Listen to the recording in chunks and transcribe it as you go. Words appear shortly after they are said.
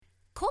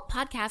Cult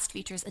Podcast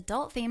features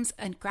adult themes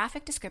and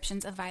graphic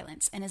descriptions of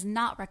violence and is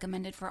not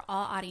recommended for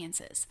all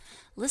audiences.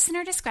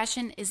 Listener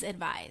discretion is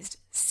advised.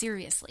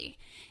 Seriously.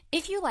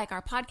 If you like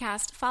our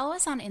podcast, follow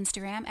us on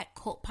Instagram at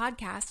Cult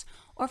Podcast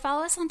or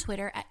follow us on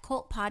Twitter at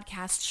Cult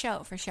Podcast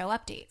Show for show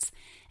updates.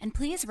 And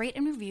please rate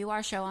and review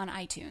our show on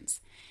iTunes.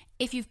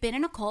 If you've been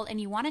in a cult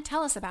and you want to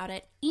tell us about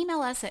it,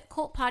 email us at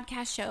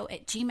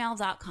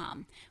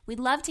cultpodcastshow@gmail.com. We'd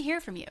love to hear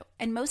from you.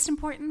 And most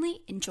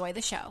importantly, enjoy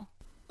the show.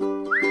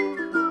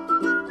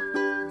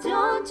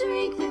 Don't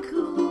drink the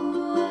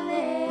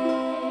Kool-Aid.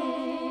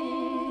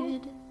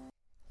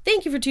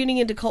 Thank you for tuning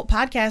into Cult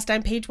Podcast.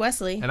 I'm Paige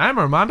Wesley. And I'm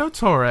Armando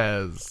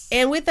Torres.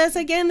 And with us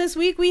again this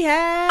week we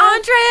have...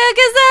 Andrea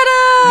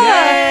Gazzetta!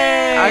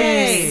 Yay! Are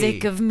you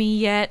sick of me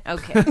yet?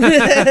 Okay.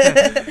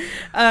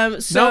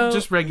 Nope,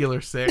 just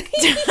regular sick.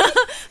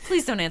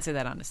 Please don't answer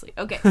that honestly.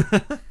 Okay.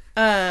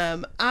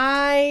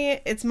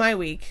 It's my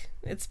week.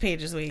 It's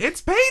Paige's week. It's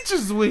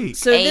Paige's week.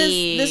 So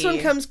this one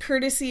comes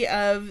courtesy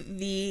of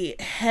the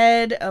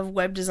head of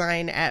web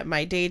design at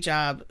my day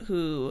job,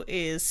 who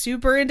is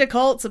super into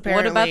cults,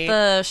 apparently. What about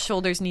the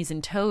shoulders, knees,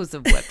 and toes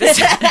of web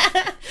design?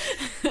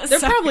 They're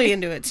probably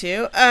into it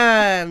too.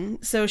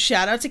 So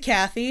shout out to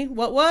Kathy.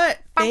 What?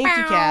 Thank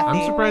you, Kathy.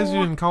 I'm surprised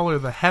you didn't call her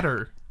the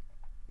header.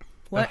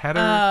 What? The header,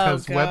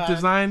 because web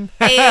design?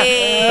 Hey.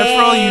 That's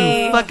for all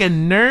you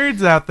fucking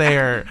nerds out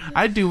there.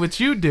 I do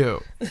what you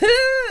do.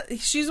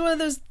 She's one of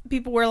those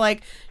people where,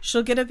 like,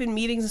 she'll get up in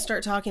meetings and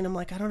start talking. I'm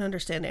like, I don't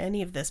understand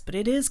any of this, but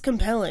it is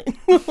compelling.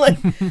 Like,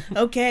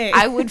 okay.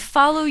 I would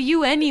follow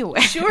you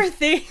anyway. Sure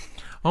thing.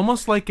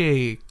 Almost like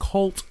a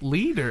cult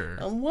leader.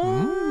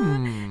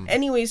 What?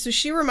 Anyway, so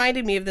she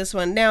reminded me of this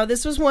one. Now,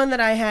 this was one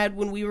that I had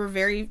when we were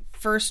very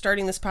first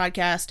starting this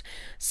podcast.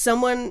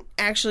 Someone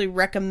actually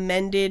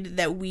recommended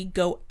that we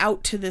go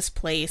out to this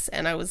place,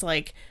 and I was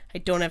like, I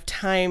don't have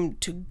time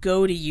to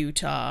go to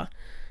Utah.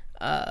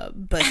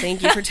 But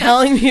thank you for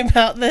telling me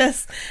about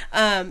this.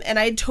 And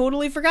I had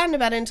totally forgotten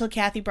about it until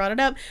Kathy brought it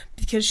up,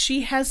 because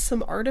she has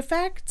some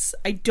artifacts.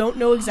 I don't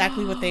know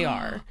exactly what they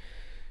are.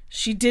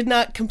 She did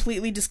not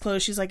completely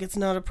disclose. She's like, it's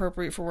not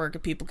appropriate for work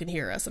if people can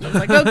hear us. And I was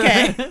like,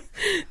 okay,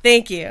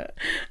 thank you.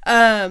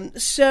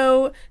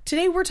 So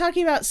today we're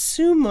talking about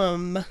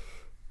Sumum.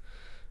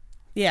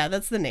 Yeah,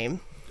 that's the name.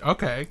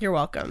 Okay. You're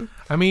welcome.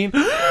 I mean,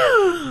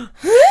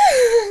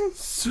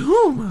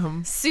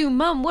 Sumum.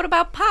 Sumum. What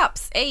about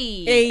Pops?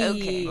 Hey.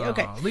 Hey.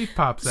 Okay. Oh, leave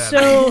Pops at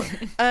So,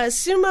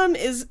 Sumum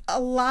is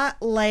a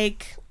lot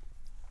like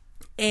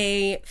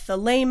a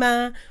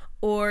Thelema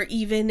or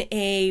even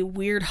a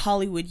weird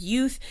Hollywood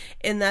youth,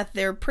 in that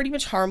they're pretty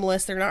much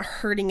harmless. They're not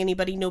hurting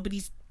anybody.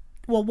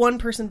 One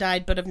person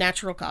died, but of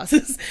natural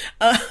causes.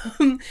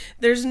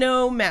 There's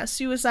no mass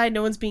suicide.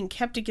 No one's being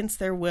kept against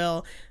their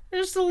will.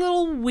 They're just a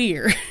little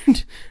weird,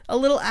 a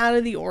little out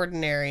of the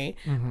ordinary.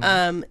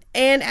 Mm-hmm.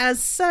 And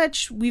as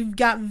such, we've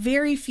got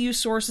very few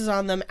sources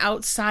on them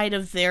outside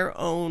of their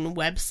own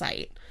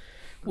website,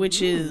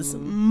 which is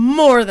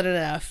more than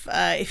enough.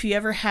 If you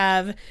ever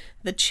have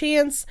the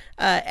chance,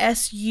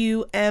 summum.us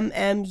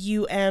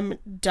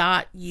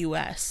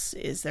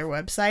is their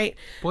website.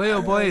 Boy,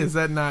 oh boy, is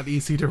that not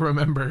easy to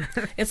remember.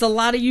 It's a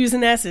lot of U's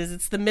and S's.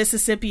 It's the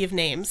Mississippi of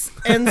names.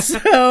 And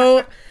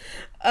so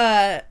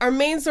our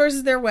main source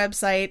is their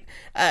website.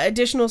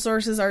 Additional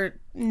sources are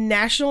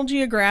National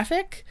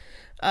Geographic,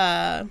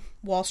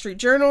 Wall Street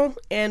Journal,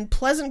 and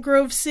Pleasant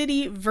Grove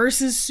City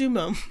versus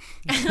Sumum.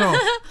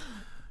 Oh,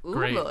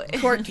 great. Ooh, boy.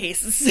 Court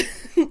cases.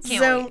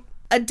 So wait.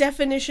 a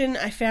definition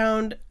I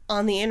found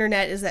on the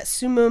internet is that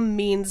Sumum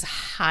means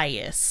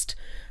highest.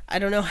 I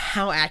don't know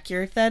how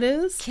accurate that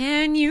is.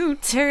 Can you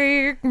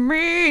take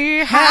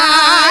me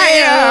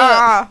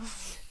Higher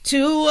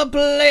to a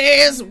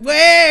place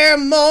where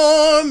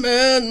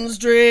Mormons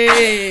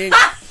drink.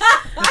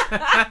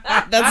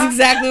 That's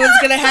exactly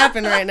what's gonna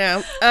happen right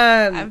now.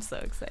 I'm so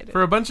excited.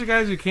 For a bunch of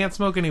guys who can't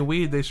smoke any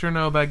weed, they sure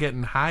know about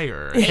getting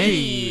higher.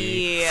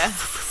 Hey.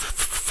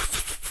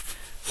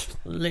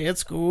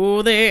 Let's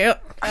go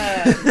there.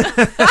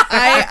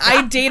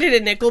 I dated a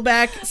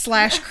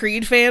Nickelback /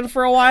 Creed fan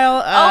for a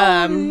while.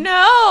 Oh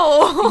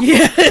no!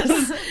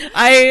 Yes,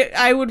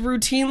 I would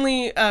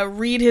routinely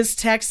read his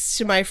texts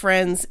to my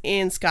friends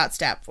in Scott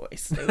Stapp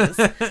voice.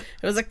 It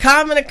was a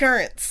common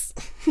occurrence.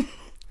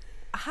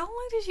 How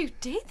long did you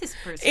date this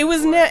person? It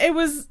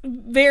was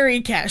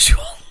very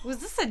casual. Was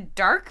this a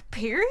dark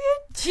period?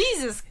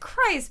 Jesus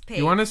Christ, Paige.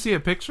 You want to see a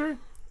picture?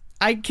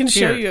 I can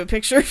show Here. you a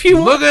picture if you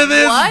want. Look at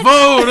this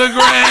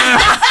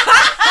photograph!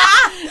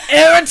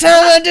 Every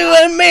time I do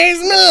it makes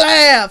me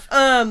laugh.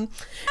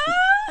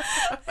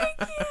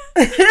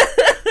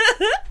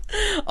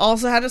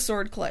 Also had a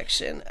sword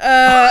collection.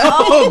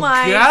 Oh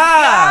my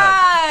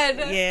God.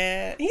 God!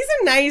 Yeah, he's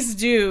a nice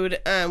dude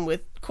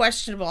with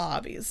questionable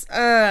hobbies.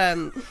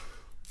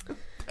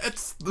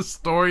 That's the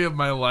story of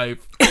my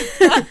life.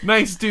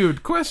 Nice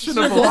dude,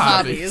 questionable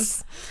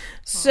hobbies.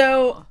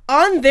 So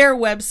on their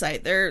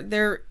website,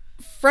 their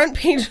front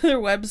page of their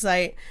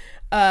website,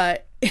 I'm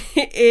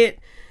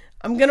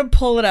gonna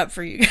pull it up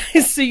for you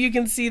guys so you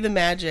can see the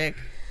magic.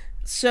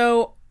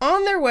 So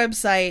on their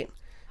website,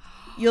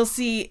 you'll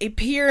see a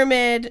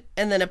pyramid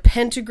and then a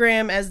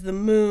pentagram as the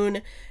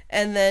moon,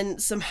 and then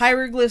some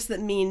hieroglyphs that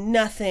mean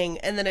nothing,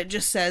 and then it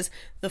just says,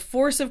 "The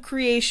force of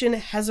creation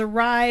has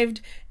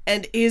arrived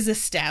and is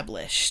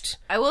established."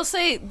 I will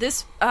say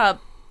this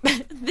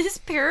this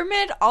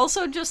pyramid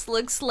also just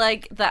looks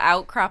like the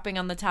outcropping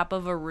on the top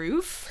of a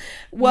roof.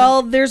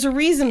 Well, there's a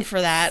reason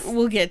for that.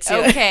 We'll get to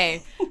it.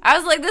 Okay. I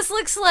was like, this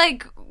looks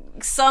like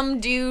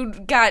some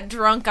dude got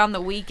drunk on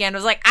the weekend,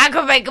 was like, I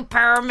could make a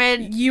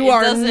pyramid. You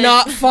are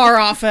not far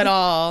off at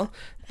all.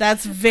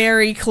 That's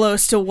very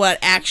close to what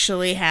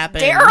actually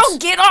happened. Daryl,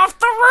 get off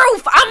the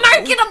roof! I'm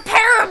making a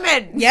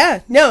pyramid!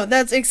 Yeah, no,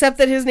 that's except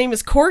that his name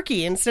is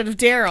Corky instead of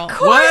Daryl.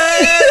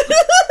 What?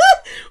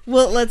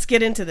 Well, let's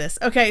get into this.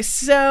 Okay,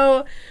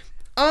 so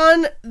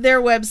on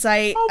their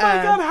website... Oh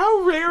my god,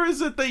 how rare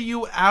is it that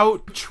you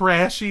out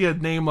trashy a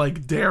name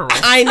like Daryl?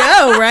 I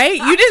know, right?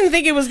 You didn't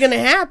think it was going to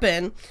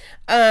happen.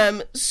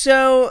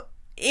 So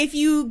if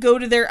you go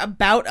to their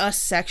About Us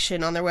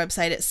section on their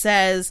website, it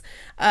says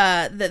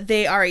that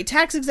they are a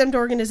tax-exempt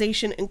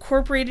organization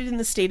incorporated in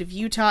the state of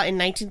Utah in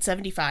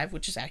 1975,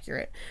 which is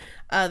accurate.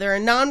 They're a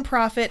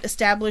nonprofit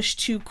established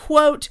to,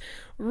 quote,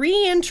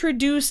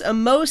 reintroduce a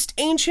most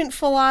ancient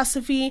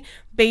philosophy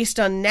based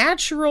on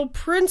natural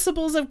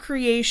principles of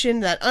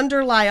creation that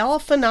underlie all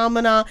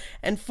phenomena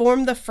and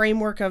form the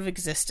framework of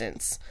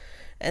existence.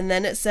 And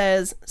then it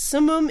says,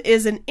 Summum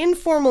is an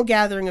informal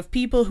gathering of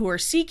people who are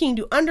seeking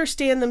to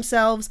understand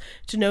themselves,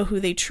 to know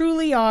who they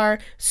truly are.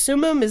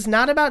 Summum is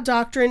not about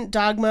doctrine,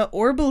 dogma,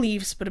 or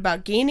beliefs, but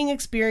about gaining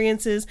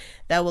experiences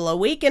that will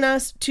awaken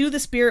us to the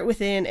spirit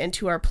within and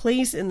to our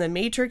place in the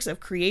matrix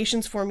of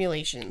creation's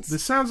formulations.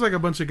 This sounds like a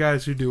bunch of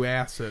guys who do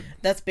acid.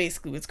 That's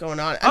basically what's going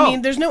on. I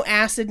mean, there's no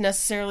acid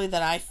necessarily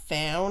that I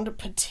found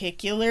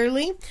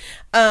particularly.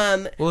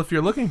 Well, if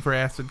you're looking for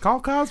acid, call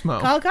Cosmo.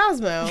 Call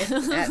Cosmo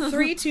at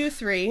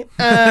 323.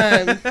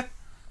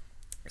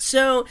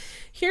 So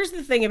here's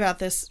the thing about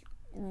this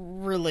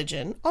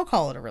religion. I'll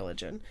call it a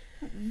religion.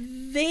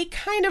 They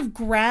kind of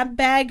grab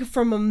bag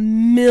from a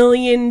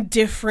million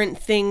different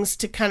things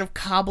to kind of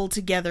cobble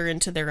together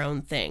into their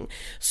own thing.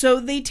 So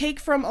they take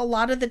from a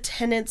lot of the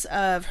tenets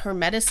of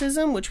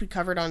Hermeticism, which we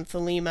covered on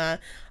Thelema.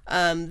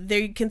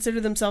 They consider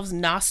themselves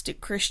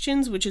Gnostic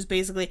Christians, which is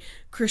basically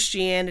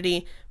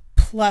Christianity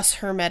plus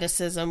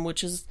Hermeticism,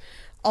 which is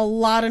a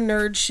lot of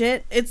nerd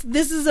shit.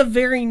 This is a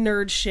very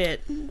nerd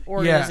shit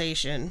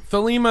organization. Yeah.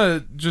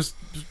 Thelema, just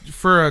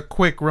for a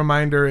quick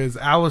reminder, is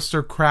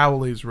Aleister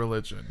Crowley's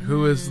religion,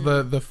 who is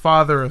the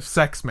father of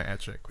sex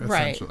magic,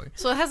 essentially. Right.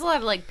 So it has a lot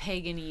of like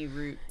pagan-y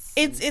roots.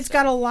 It's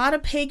got a lot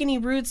of pagan-y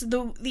roots.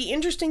 The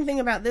interesting thing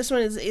about this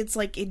one is it's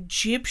like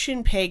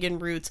Egyptian pagan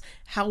roots.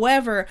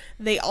 However,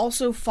 they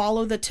also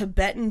follow the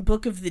Tibetan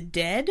Book of the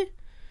Dead.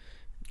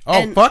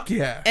 Fuck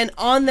yeah. And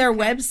on their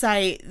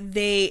website,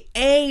 they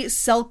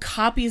sell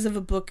copies of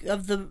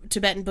the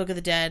Tibetan Book of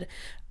the Dead,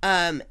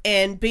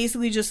 and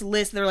basically just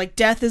list, they're like,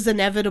 death is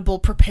inevitable,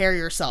 prepare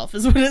yourself,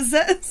 is what it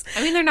says.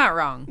 I mean, they're not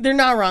wrong. They're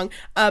not wrong.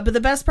 But the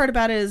best part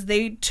about it is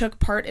they took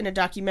part in a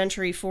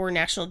documentary for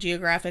National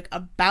Geographic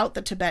about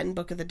the Tibetan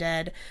Book of the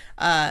Dead,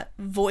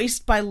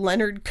 voiced by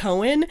Leonard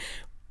Cohen,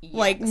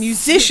 like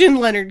musician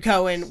Leonard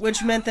Cohen,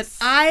 which meant that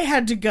I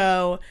had to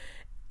go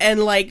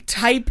and like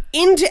type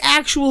into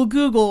actual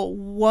Google,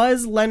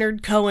 was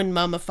Leonard Cohen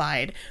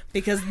mummified?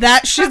 Because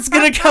that shit's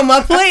gonna come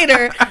up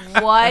later.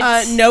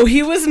 What? No,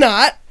 he was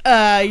not.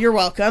 You're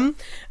welcome.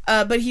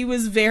 But he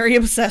was very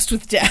obsessed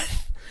with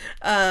death.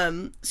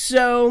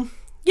 So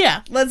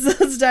yeah,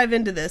 let's dive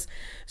into this.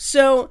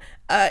 So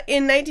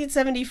in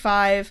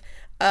 1975,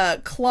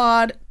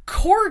 Claude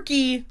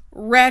Corky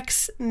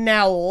Rex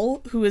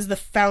Nowell, who is the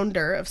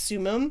founder of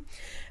Summum,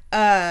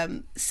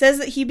 says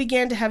that he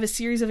began to have a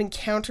series of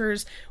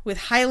encounters with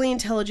highly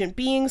intelligent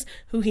beings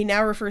who he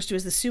now refers to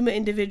as the Summa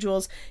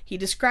individuals. He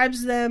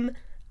describes them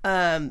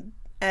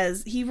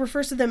he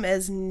refers to them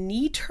as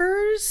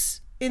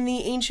neters in the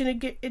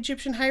ancient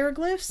Egyptian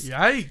hieroglyphs.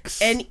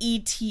 Yikes.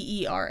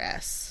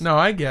 Neters. No,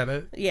 I get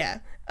it.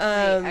 Yeah. Wait,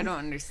 I don't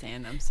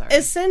understand. I'm sorry.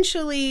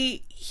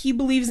 Essentially, he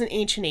believes in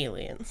ancient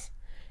aliens.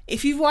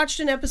 If you've watched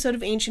an episode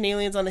of Ancient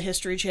Aliens on the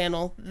History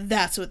Channel,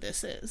 that's what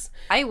this is.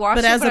 I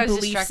watched it, but I was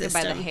distracted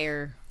by the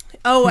hair.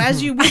 Oh,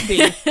 as you would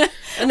be.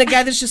 And the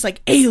guy that's just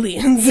like,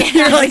 aliens. And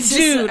you're like,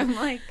 dude, I'm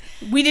like,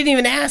 we didn't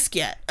even ask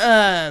yet.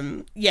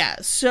 Yeah,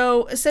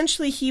 so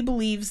essentially he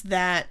believes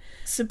that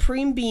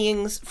supreme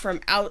beings from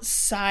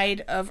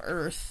outside of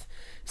Earth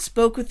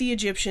spoke with the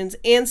Egyptians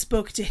and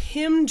spoke to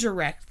him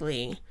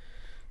directly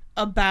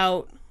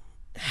about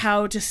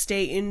how to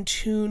stay in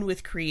tune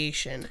with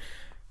creation.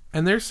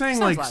 And they're saying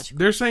Sounds logical.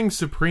 they're saying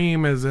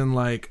supreme as in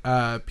like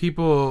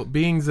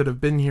beings that have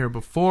been here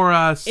before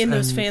us In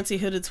those fancy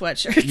hooded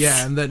sweatshirts.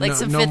 Yeah, and that like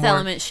some Fifth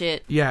Element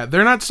shit. Yeah,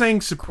 they're not saying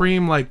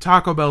supreme like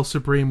Taco Bell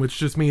Supreme, which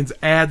just means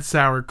add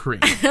sour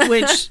cream.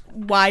 Which,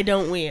 why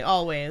don't we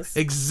always?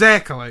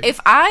 Exactly.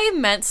 If I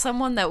met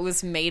someone that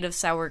was made of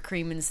sour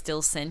cream and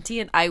still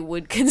sentient, I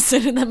would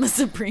consider them a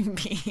supreme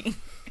being.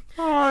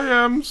 I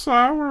am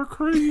sour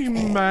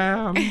cream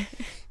man.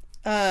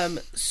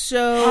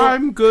 So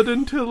I'm good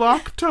until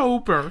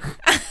October.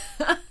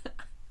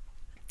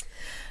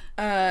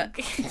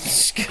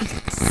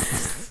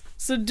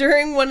 So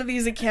during one of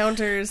these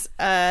encounters,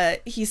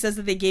 he says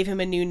that they gave him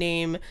a new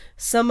name,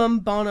 Summum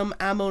Bonum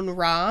Amun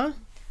Ra.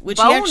 Which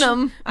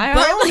Bonum? I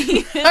hardly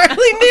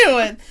knew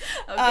it.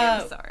 Okay,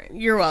 I'm sorry.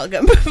 You're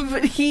welcome.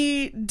 But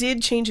he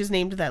did change his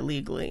name to that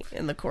legally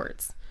in the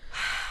courts.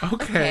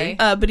 Okay.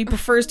 But he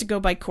prefers to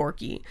go by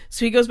Corky.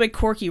 So he goes by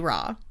Corky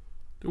Ra.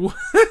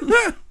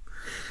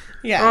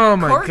 Yeah. Oh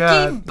my Corky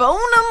god.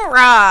 Bonum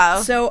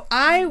Ra. So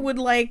I would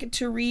like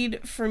to read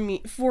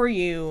for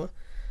you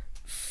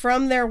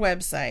from their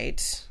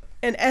website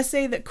an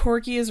essay that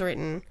Corky has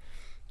written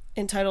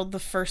entitled The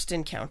First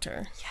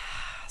Encounter.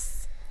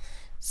 Yes.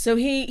 So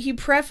he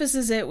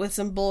prefaces it with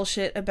some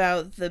bullshit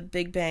about the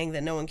Big Bang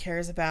that no one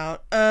cares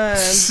about.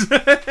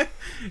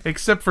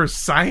 Except for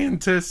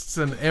scientists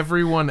and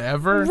everyone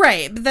ever.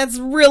 Right, but that's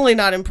really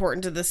not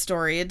important to this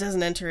story. It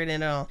doesn't enter it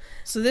in at all.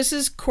 So this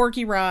is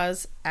Corky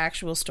Ra's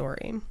actual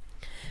story.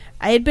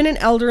 I had been an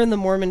elder in the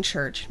Mormon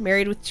church,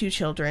 married with 2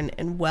 children,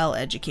 and well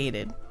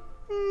educated.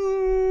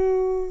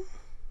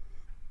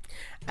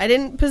 I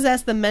didn't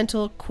possess the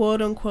mental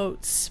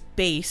quote-unquote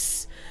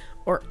space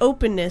or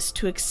openness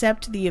to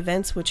accept the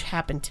events which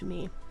happened to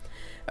me.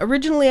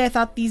 Originally, I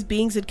thought these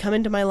beings had come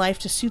into my life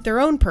to suit their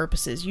own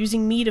purposes,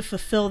 using me to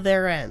fulfill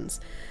their ends.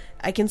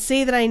 I can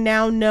say that I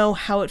now know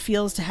how it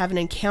feels to have an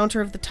encounter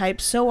of the type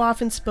so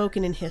often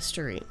spoken in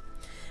history.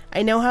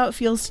 I know how it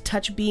feels to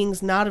touch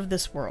beings not of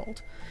this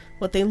world,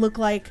 what they look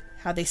like,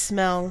 how they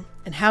smell,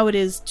 and how it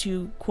is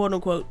to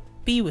quote-unquote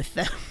be with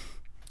them.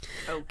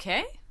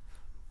 Okay.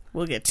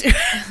 We'll get to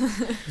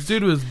it. This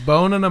dude was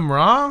boning them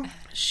raw?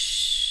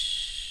 Shh.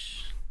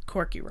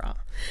 Corky Raw.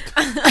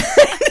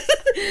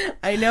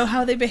 I know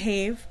how they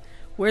behave,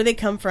 where they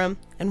come from,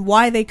 and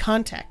why they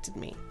contacted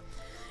me.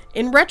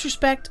 In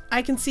retrospect,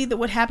 I can see that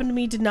what happened to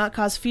me did not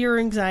cause fear or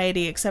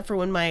anxiety except for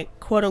when my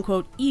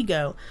quote-unquote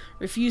ego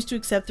refused to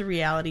accept the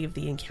reality of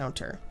the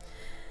encounter.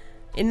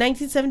 In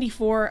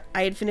 1974,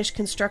 I had finished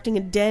constructing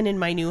a den in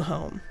my new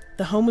home.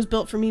 The home was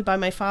built for me by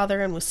my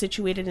father and was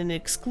situated in an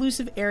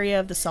exclusive area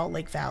of the Salt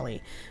Lake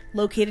Valley,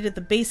 located at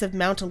the base of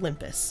Mount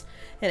Olympus,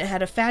 and it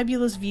had a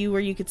fabulous view where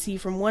you could see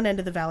from one end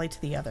of the valley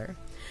to the other.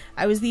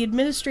 I was the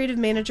administrative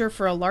manager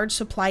for a large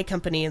supply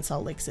company in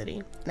Salt Lake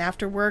City, and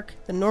after work,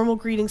 the normal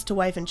greetings to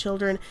wife and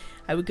children,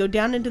 I would go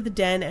down into the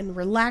den and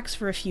relax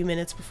for a few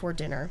minutes before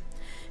dinner.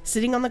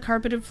 Sitting on the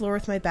carpeted floor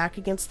with my back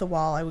against the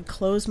wall, I would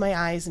close my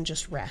eyes and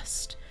just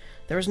rest.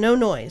 There was no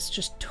noise,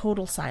 just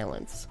total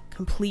silence,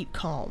 complete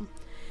calm.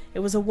 It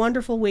was a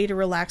wonderful way to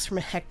relax from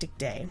a hectic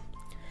day.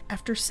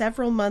 After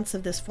several months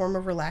of this form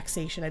of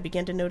relaxation, I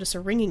began to notice a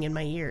ringing in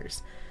my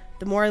ears.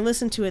 The more I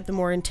listened to it, the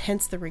more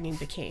intense the ringing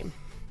became.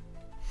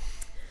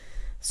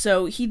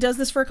 So he does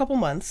this for a couple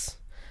months.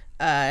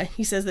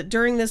 He says that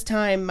during this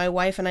time, my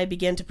wife and I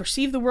began to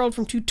perceive the world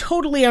from 2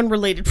 totally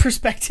unrelated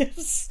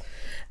perspectives.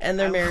 And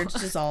their marriage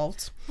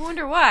dissolved. I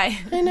wonder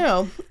why. I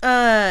know.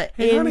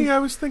 Hey, honey, I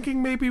was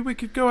thinking maybe we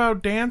could go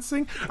out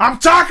dancing. I'm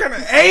talking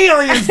to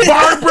aliens,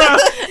 Barbara!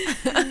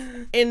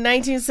 In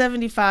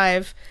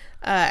 1975,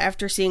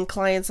 after seeing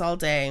clients all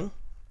day,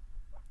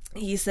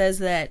 he says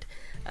that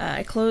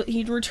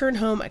he'd returned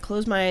home. I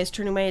closed my eyes,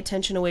 turning my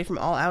attention away from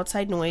all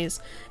outside noise,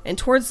 and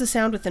towards the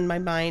sound within my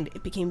mind.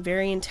 It became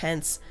very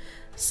intense.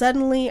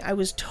 Suddenly, I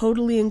was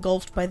totally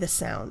engulfed by the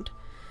sound.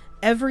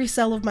 Every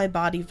cell of my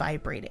body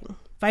vibrating.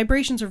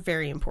 Vibrations are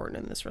very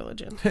important in this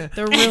religion.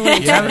 They're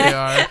really Yeah, they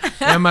are.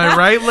 Am I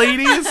right,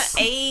 ladies?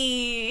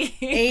 Hey.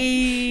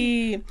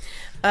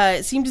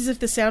 It seemed as if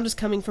the sound was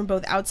coming from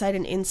both outside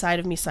and inside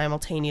of me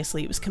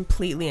simultaneously. It was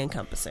completely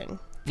encompassing.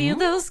 Feel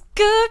those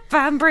good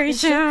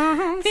vibrations.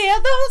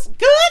 Feel those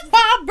good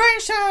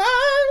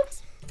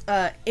vibrations.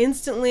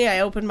 Instantly,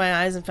 I opened my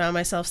eyes and found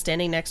myself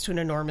standing next to an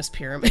enormous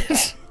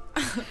pyramid.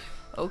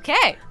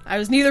 Okay. I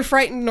was neither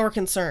frightened nor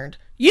concerned.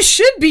 You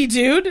should be,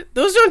 dude.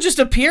 Those don't just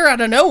appear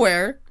out of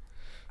nowhere.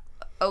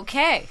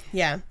 Okay.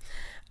 Yeah.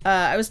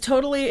 I was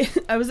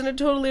in a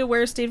totally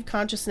aware state of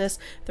consciousness.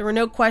 There were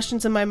no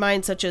questions in my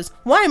mind such as,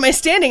 why am I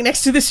standing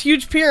next to this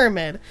huge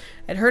pyramid?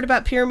 I'd heard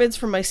about pyramids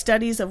from my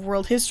studies of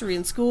world history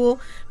in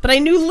school, but I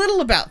knew little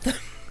about them.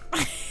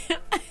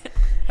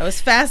 I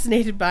was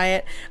fascinated by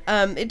it.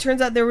 It turns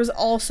out there was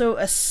also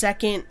a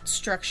second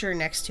structure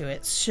next to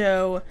it.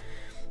 So,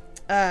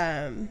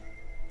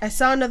 I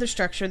saw another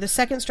structure. The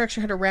second structure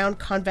had a round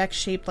convex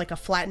shape like a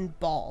flattened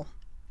ball.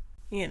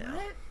 You know.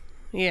 What?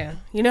 Yeah.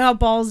 You know how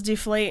balls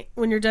deflate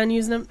when you're done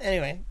using them?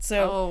 Anyway,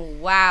 so... Oh,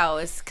 wow.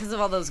 It's because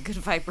of all those good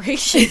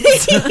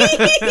vibrations.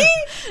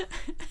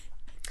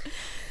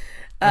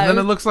 And then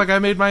it looks like I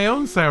made my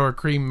own sour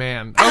cream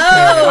man. Okay,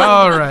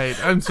 all right.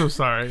 I'm so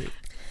sorry.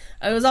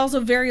 It was also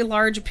very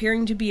large,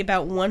 appearing to be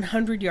about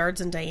 100 yards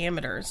in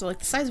diameter. So like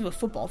the size of a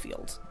football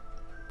field.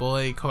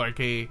 Boy,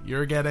 Corky,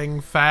 you're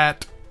getting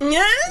fat.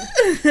 Yeah.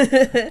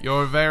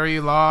 You're very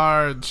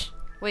large.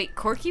 Wait,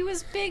 Corky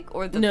was big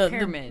or the No,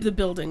 pyramid? the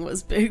building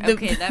was big.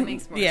 Okay, that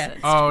makes more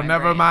sense. Oh, to my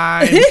never brain.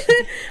 mind.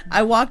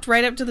 I walked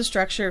right up to the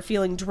structure,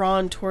 feeling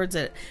drawn towards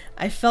it.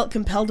 I felt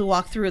compelled to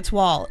walk through its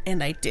wall,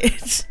 and I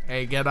did.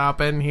 Hey, get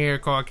up in here,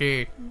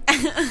 Corky.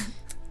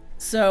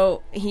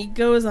 So he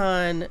goes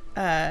on,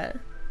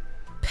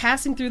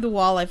 passing through the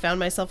wall, I found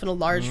myself in a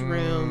large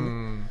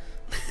room.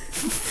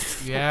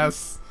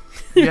 Yes.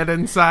 Get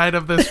inside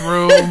of this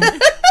room.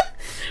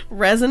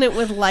 Resonant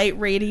with light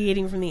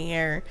radiating from the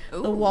air.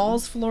 The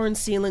walls, floor, and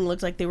ceiling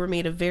looked like they were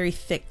made of very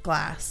thick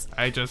glass.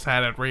 I just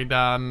had it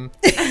redone.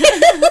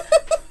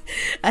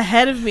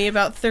 Ahead of me,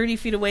 about 30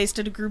 feet away,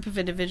 stood a group of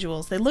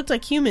individuals. They looked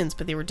like humans,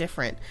 but they were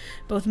different.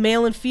 Both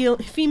male and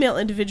female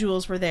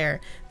individuals were there.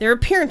 Their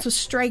appearance was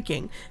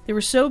striking. They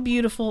were so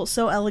beautiful,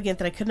 so elegant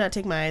that I could not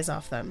take my eyes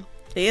off them.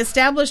 They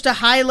established a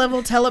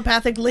high-level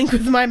telepathic link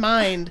with my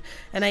mind,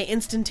 and I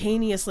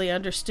instantaneously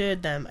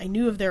understood them. I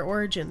knew of their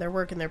origin, their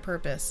work, and their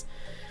purpose.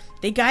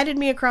 They guided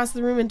me across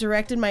the room and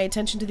directed my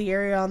attention to the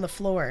area on the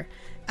floor.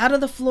 Out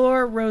of the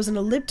floor rose an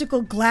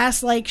elliptical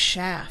glass-like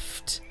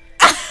shaft.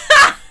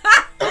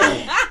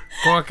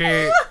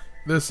 Corky,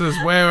 this is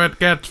where it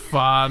gets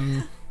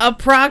fun.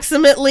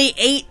 Approximately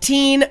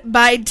 18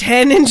 by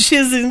 10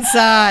 inches in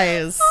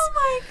size. Oh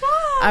my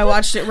god! I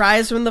watched it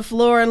rise from the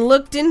floor and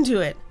looked into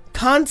it.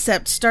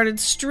 Concepts started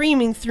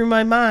streaming through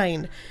my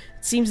mind.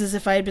 It seems as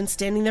if I had been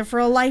standing there for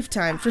a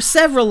lifetime, for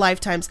several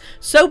lifetimes.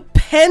 So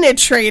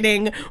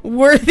penetrating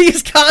were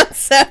these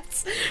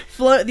concepts.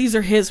 These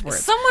are his words.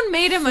 Someone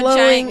made him a Flowing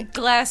giant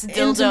glass into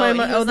dildo. my and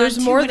mind. he Oh, was there's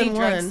on more too many than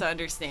drugs one. to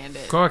understand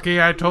it.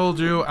 Corky, I told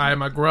you,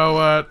 I'm a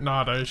grower,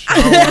 not a shower.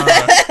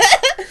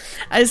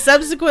 I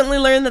subsequently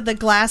learned that the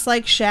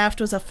glass-like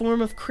shaft was a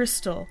form of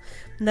crystal,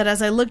 and that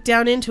as I looked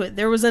down into it,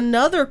 there was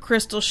another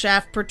crystal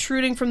shaft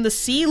protruding from the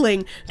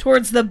ceiling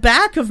towards the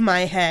back of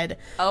my head.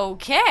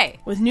 Okay.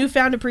 With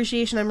newfound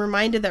appreciation, I'm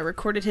reminded that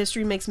recorded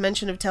history makes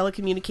mention of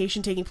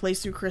telecommunication taking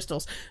place through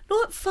crystals. No,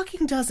 it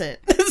fucking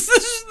doesn't. This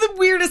is just the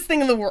weirdest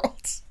thing in the world.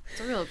 It's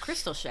a real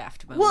crystal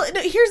shaft moment. Well,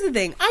 no, here's the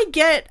thing.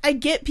 I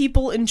get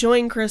people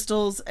enjoying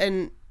crystals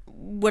and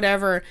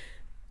whatever.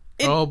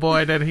 Oh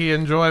boy, did he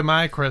enjoy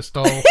my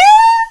crystal.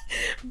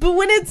 But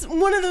when it's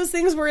one of those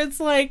things where it's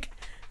like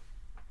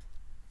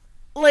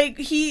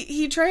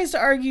he tries to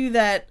argue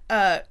that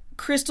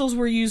crystals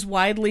were used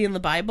widely in the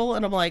Bible,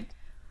 and I'm like,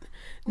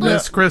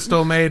 This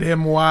crystal made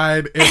him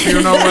wide, if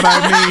you know what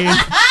I mean.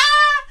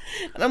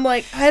 and I'm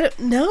like, I don't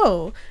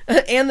know.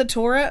 And the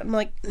Torah, I'm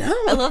like, no.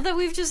 I love that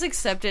we've just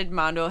accepted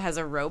Mondo has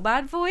a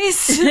robot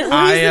voice.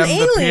 I am an the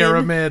alien.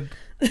 pyramid.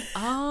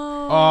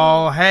 Oh.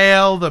 All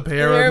hail the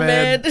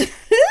pyramid.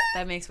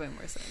 That makes way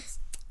more sense.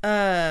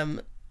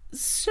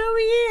 So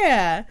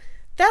yeah,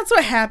 that's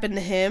what happened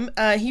to him.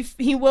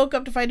 He woke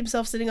up to find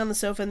himself sitting on the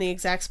sofa in the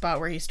exact spot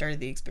where he started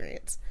the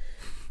experience.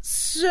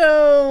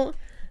 So,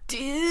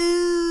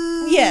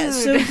 Dude. yeah,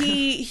 so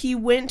he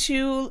went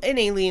to an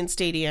alien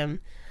stadium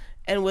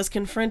and was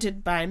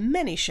confronted by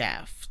many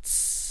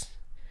shafts,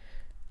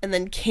 and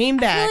then came I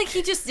back. feel like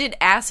he just did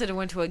acid and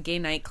went to a gay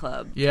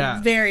nightclub. Yeah.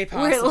 Very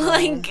Where, possible.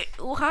 like,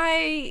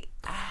 why?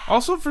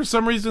 Also, for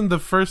some reason, the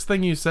first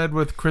thing you said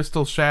with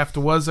Crystal Shaft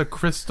was a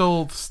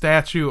crystal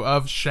statue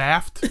of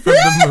Shaft from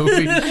the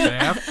movie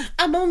Shaft.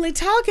 I'm only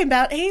talking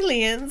about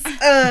aliens.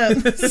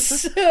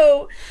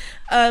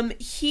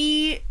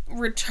 He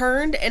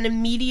returned and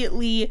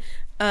immediately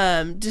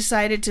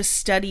decided to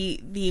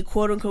study the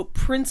quote-unquote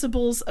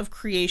principles of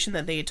creation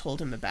that they had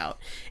told him about.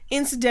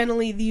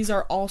 Incidentally, these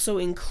are also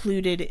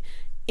included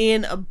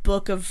in a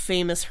book of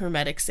famous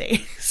Hermetic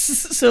sayings.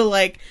 So,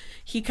 like,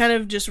 he kind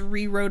of just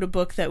rewrote a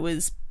book that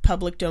was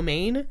public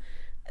domain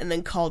and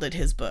then called it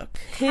his book.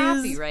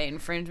 Copyright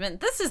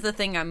infringement. This is the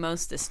thing I'm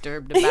most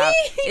disturbed about.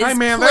 Is Hey,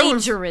 man,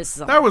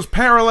 plagiarism. that was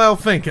parallel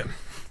thinking.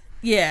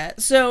 Yeah,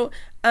 so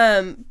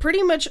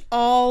pretty much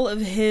all of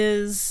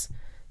his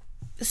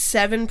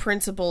 7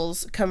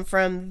 principles come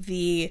from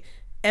the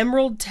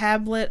Emerald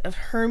Tablet of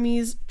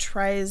Hermes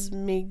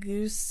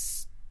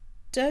Trismegistus.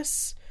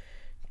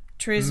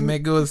 Me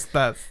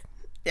gustas.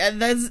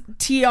 That's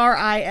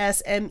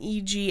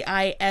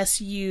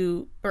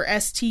Trismegisu or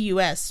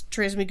Stus.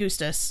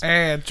 Trismegistus.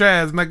 Hey,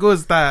 Tres, me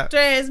gusta.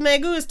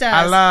 Trismegistus.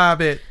 I love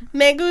it.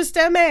 Me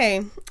gusta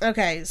me.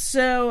 Okay,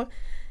 so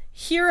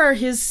here are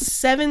his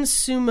 7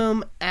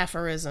 summum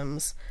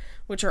aphorisms,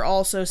 which are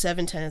also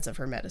 7 tenets of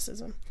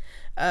Hermeticism.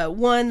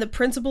 1, the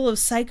principle of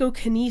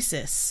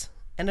psychokinesis.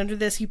 And under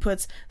this he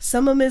puts,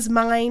 summum is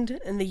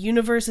mind, and the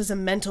universe is a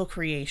mental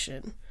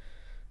creation.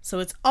 So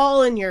it's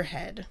all in your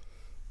head.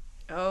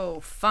 Oh,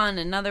 fun.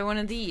 Another one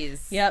of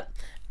these. Yep.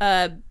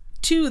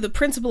 2, the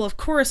principle of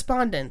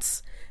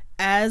correspondence.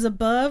 As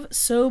above,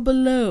 so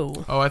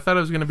below. Oh, I thought it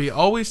was going to be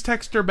always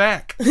text her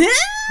back.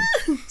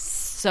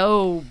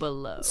 So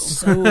below.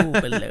 So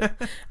below.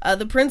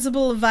 The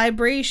principle of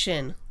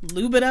vibration.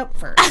 Lube it up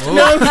first.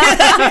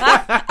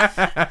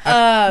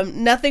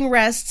 Nothing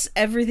rests,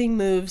 everything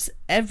moves,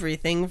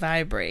 everything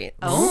vibrates.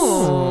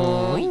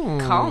 Oh,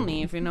 call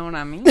me if you know what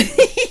I mean.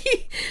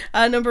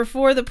 Number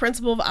 4, the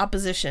principle of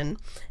opposition.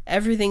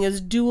 Everything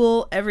is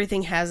dual.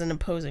 Everything has an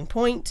opposing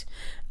point.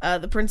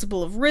 The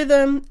principle of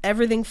rhythm.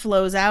 Everything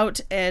flows out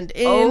and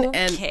in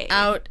and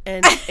out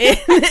and in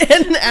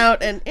and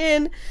out and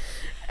in.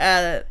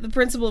 The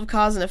principle of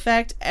cause and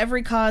effect.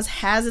 Every cause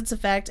has its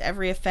effect.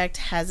 Every effect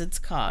has its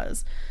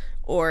cause.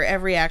 Or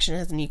every action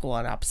has an equal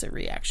and opposite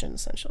reaction,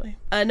 essentially.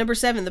 Number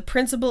 7, the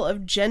principle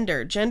of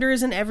gender. Gender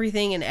is in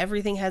everything, and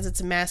everything has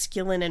its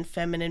masculine and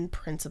feminine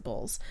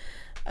principles.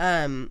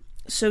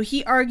 So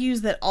he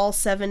argues that all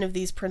 7 of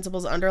these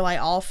principles underlie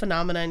all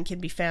phenomena and can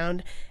be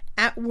found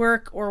at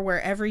work or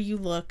wherever you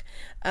look.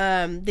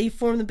 They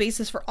form the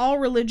basis for all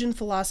religion,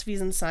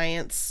 philosophies, and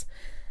science,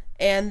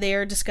 and they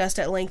are discussed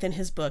at length in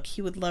his book.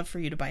 He would love for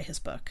you to buy his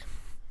book.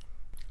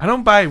 I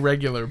don't buy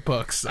regular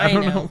books. I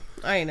don't know.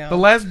 I know. The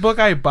last book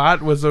I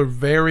bought was a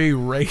very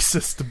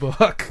racist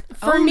book.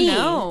 For me,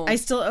 no. I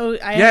still owe.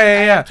 I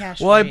Yeah.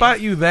 Cash Well, I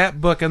bought you that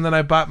book, and then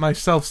I bought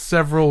myself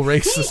several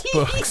racist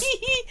books.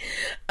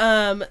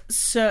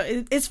 So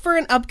it's for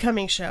an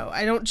upcoming show.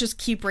 I don't just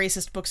keep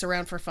racist books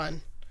around for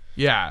fun.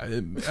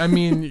 Yeah, I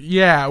mean,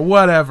 yeah,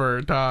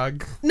 whatever,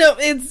 dog. No,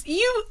 it's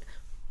you.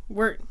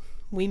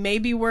 We may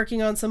be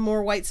working on some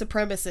more white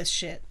supremacist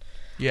shit.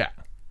 Yeah.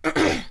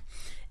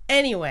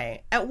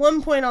 Anyway, at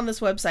one point on this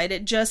website,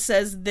 it just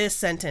says this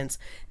sentence: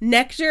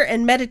 nectar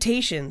and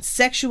meditation,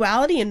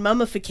 sexuality and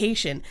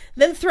mummification,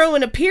 then throw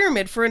in a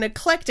pyramid for an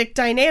eclectic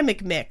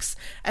dynamic mix,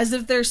 as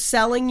if they're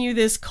selling you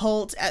this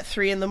cult at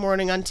 3 a.m.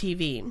 on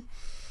TV.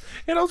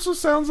 It also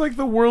sounds like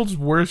the world's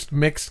worst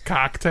mixed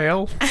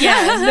cocktail.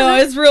 Yeah, no,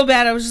 it's real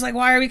bad. I was just like,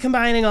 why are we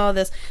combining all of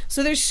this?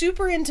 So they're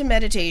super into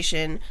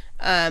meditation.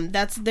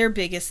 That's their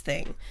biggest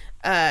thing.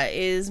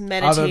 Is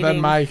meditating. Other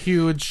than my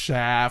huge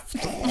shaft.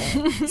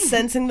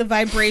 Sensing the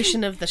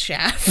vibration of the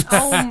shaft.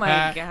 Oh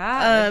my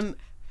god.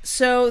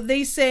 So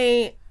they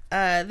say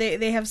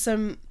they have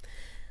some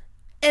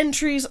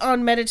entries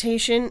on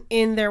meditation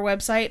in their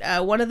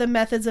website. One of the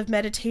methods of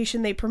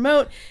meditation they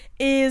promote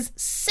is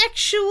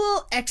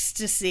sexual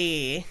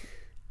ecstasy.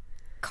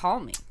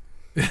 Call me.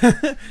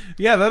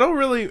 Yeah, that'll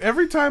really,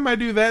 every time I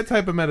do that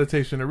type of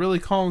meditation, it really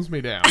calms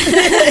me down.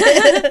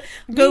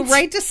 Go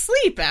right to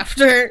sleep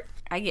after.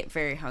 I get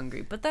very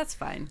hungry, but that's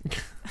fine.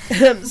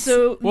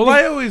 So well,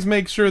 I always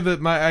make sure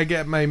that I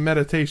get my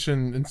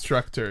meditation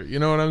instructor. You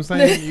know what I'm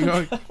saying? You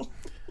know.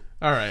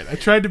 All right, I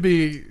tried to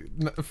be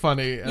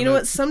funny. You know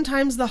what?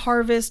 Sometimes the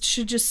harvest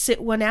should just sit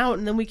one out,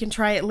 and then we can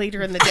try it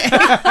later in the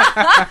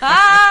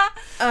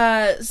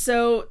day.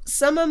 So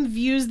Summum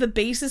views the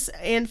basis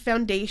and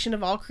foundation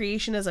of all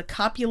creation as a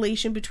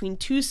copulation between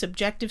two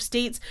subjective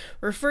states,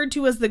 referred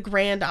to as the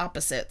grand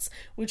opposites,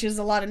 which is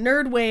a lot of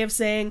nerd way of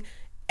saying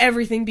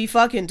everything be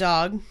fucking,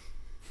 dog.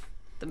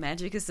 The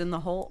magic is in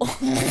the hole.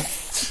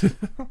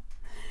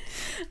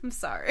 I'm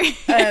sorry.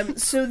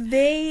 So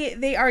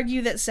they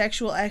argue that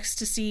sexual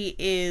ecstasy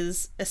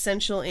is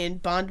essential in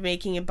bond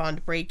making and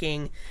bond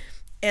breaking,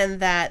 and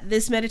that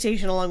this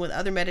meditation, along with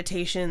other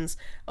meditations,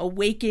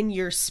 awaken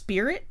your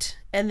spirit,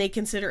 and they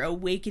consider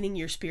awakening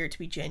your spirit to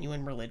be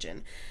genuine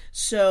religion.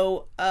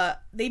 So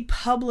they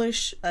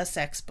publish a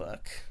sex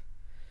book.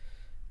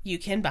 You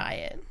can buy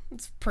it.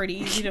 It's pretty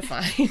easy to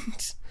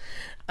find.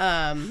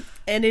 And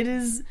it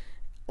is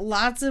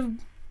lots of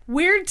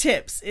weird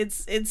tips.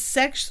 It's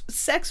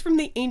sex from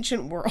the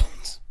ancient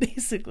world,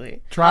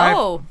 basically. Try.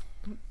 Oh.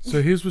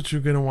 So here's what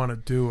you're gonna want to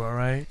do. All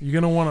right, you're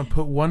gonna want to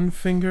put one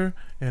finger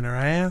in her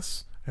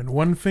ass and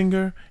one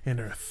finger in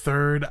her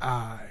third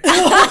eye,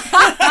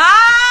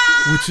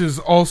 which is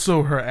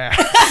also her ass.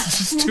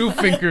 Just 2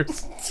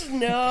 fingers.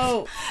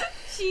 No.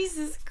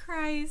 Jesus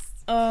Christ.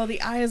 Oh,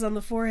 the eye is on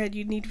the forehead.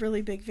 You'd need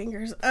really big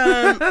fingers.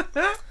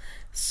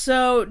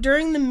 So,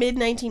 during the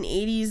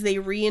mid-1980s, they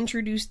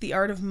reintroduced the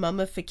art of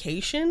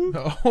mummification.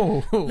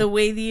 Oh. The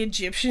way the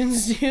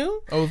Egyptians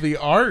do. Oh, the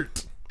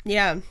art.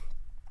 Yeah.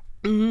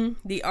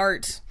 The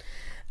art.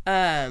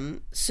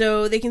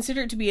 So, they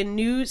consider it to be a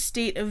new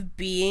state of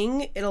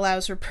being. It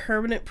allows for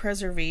permanent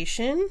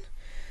preservation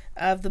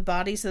of the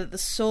body so that the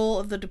soul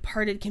of the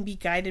departed can be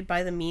guided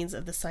by the means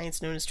of the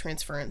science known as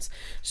transference.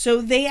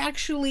 So, they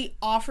actually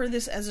offer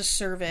this as a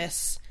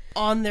service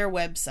on their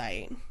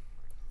website,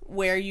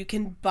 where you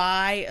can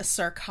buy a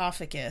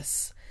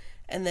sarcophagus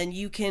and then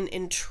you can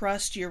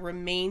entrust your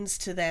remains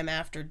to them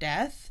after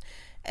death.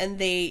 And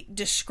they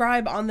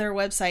describe on their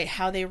website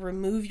how they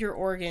remove your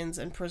organs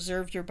and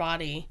preserve your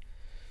body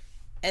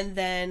and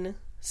then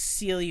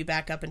seal you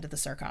back up into the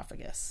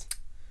sarcophagus.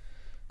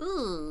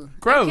 Ooh.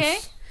 Gross. Okay.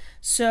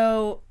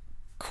 So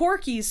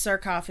Corky's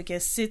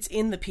sarcophagus sits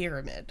in the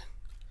pyramid.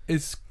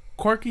 Is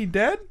Corky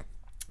dead?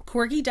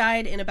 Corky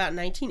died in about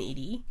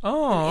 1980.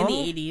 Oh. In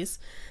the 80s.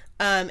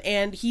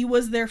 And he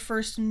was their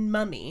first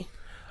mummy.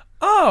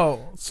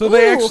 Oh, so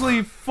they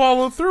actually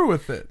follow through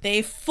with it.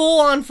 They full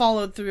on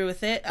followed through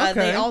with it. Okay.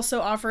 They also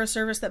offer a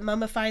service that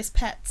mummifies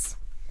pets.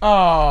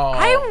 Oh.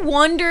 I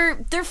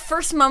wonder, their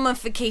first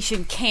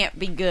mummification can't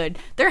be good.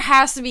 There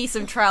has to be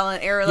some trial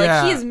and error. Like,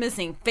 Yeah. he is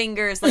missing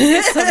fingers. Like,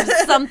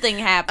 there's something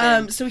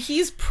happened. So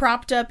he's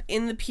propped up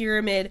in the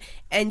pyramid,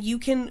 and you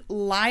can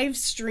live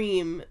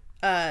stream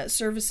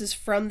services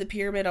from the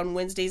pyramid on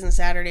Wednesdays and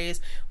Saturdays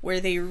where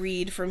they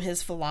read from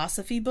his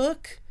philosophy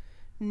book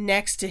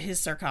next to his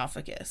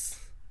sarcophagus.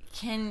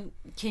 Can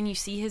you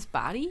see his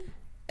body?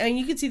 And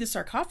you can see the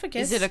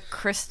sarcophagus. Is it a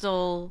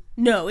crystal?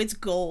 No, it's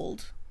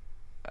gold.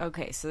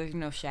 Okay, so there's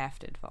no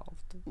shaft involved.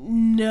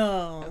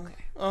 No.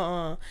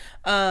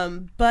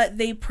 Okay. But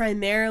they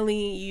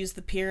primarily use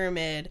the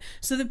pyramid.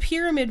 So the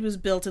pyramid was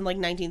built in like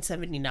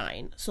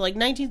 1979. So like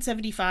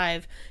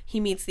 1975,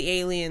 he meets the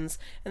aliens,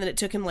 and then it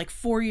took him like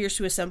 4 years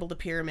to assemble the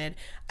pyramid.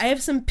 I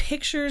have some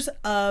pictures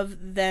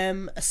of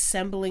them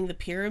assembling the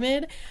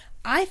pyramid.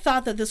 I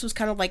thought that this was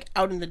kind of like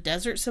out in the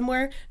desert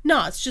somewhere.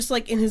 No, it's just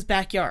like in his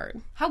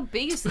backyard. How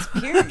big is this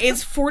pyramid?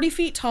 It's 40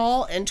 feet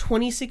tall and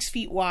 26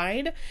 feet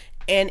wide.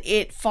 And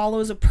it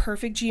follows a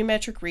perfect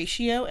geometric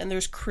ratio, and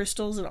there's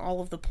crystals in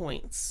all of the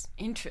points.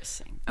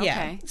 Interesting. Okay.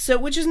 Yeah. So,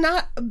 which is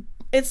not,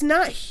 it's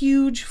not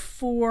huge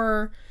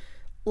for,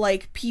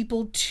 like,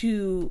 people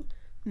to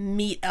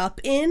meet up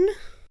in.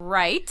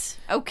 Right.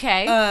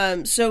 Okay.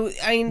 So,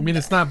 I mean,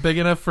 it's not big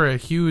enough for a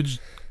huge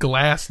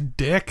glass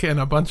dick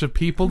and a bunch of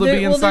people to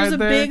be well, inside there's a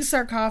there. big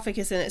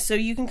sarcophagus in it, so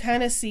you can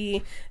kind of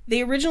see,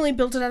 they originally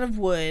built it out of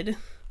wood.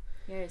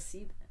 Yeah, I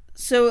see that.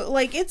 So,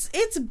 like, it's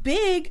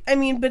big, I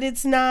mean, but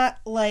it's not,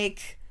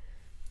 like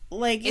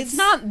It's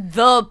not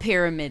the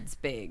pyramid's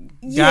big.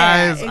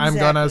 Yeah, Guys, I'm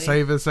gonna exactly.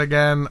 say this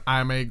again.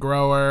 I'm a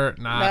grower,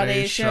 not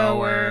a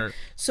shower.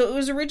 So it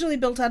was originally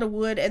built out of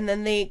wood, and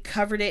then they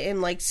covered it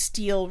in, like,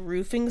 steel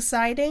roofing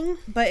siding.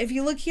 But if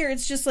you look here,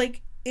 it's just,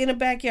 like, in a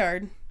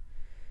backyard.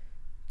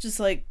 Just,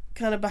 like,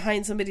 kind of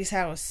behind somebody's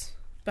house.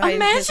 Behind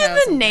his Imagine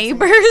house the and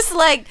neighbors,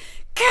 like,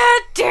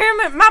 God damn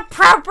it, my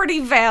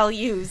property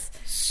values.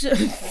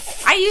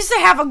 I used to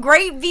have a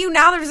great view,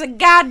 now there's a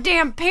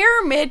goddamn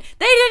pyramid.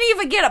 They didn't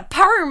even get a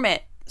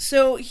permit.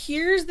 So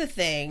here's the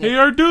thing. Hey,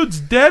 our dude's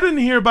dead in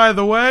here, by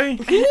the way.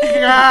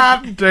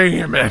 God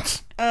damn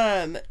it.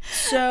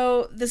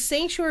 So the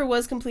sanctuary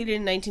was completed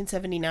in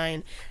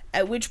 1979,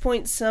 at which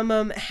point some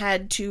of them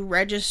had to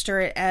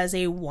register it as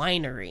a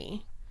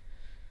winery.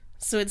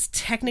 So it's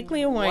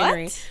technically a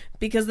winery What?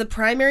 because the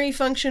primary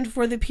function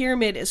for the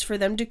pyramid is for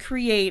them to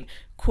create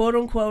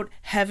quote-unquote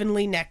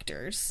heavenly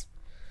nectars.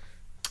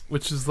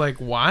 Which is like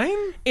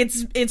wine?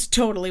 It's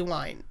totally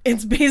wine.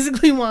 It's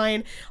basically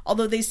wine,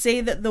 although they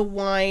say that the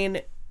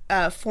wine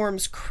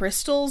forms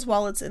crystals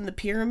while it's in the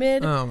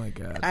pyramid. Oh my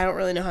god. I don't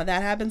really know how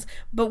that happens.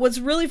 But what's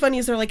really funny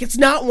is they're like, it's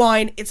not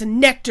wine, it's a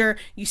nectar.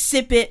 You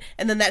sip it,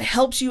 and then that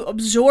helps you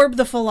absorb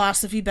the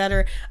philosophy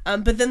better.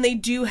 But then they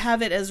do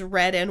have it as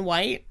red and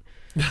white.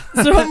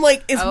 So I'm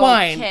like, it's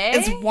wine. Okay.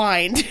 It's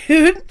wine,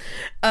 dude.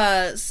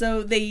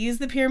 So they use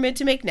the pyramid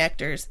to make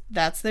nectars.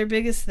 That's their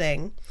biggest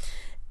thing.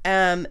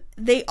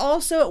 They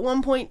also at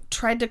one point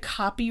tried to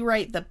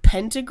copyright the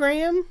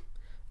pentagram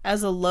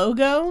as a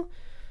logo.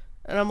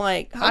 And I'm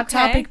like, Hot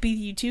Okay. Topic beat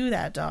you to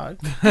that, dog.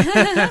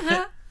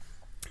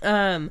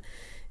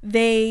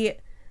 They,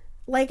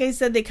 like I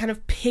said, they kind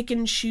of pick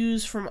and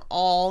choose from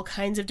all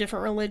kinds of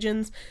different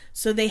religions.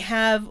 So they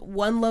have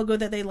one logo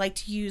that they like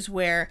to use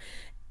where,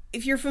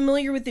 if you're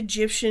familiar with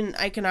Egyptian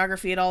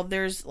iconography at all,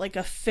 there's like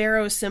a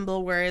pharaoh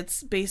symbol where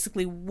it's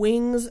basically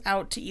wings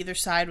out to either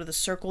side with a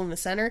circle in the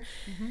center.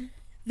 Mm-hmm.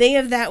 They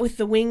have that with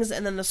the wings,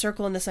 and then the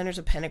circle in the center is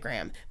a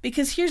pentagram.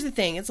 Because here's the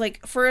thing, it's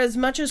like, for as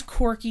much as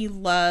Corky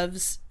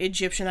loves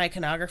Egyptian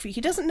iconography,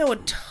 he doesn't know a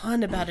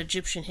ton about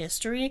Egyptian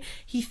history.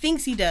 He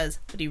thinks he does,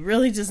 but he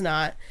really does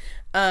not.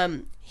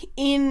 On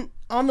the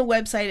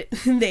website,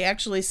 they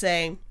actually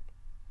say,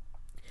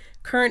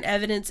 current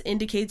evidence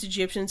indicates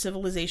Egyptian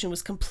civilization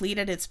was complete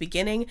at its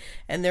beginning,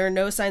 and there are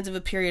no signs of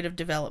a period of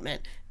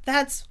development.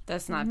 That's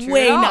not true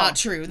way at all. not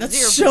true. That's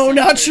 0% so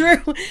not true.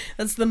 true.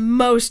 That's the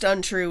most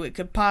untrue it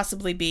could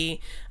possibly be.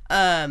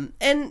 And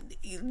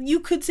you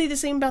could say the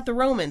same about the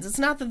Romans. It's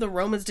not that the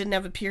Romans didn't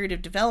have a period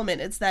of development.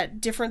 It's that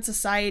different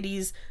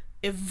societies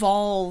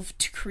evolved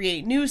to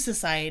create new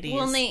societies.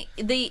 Well, and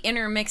they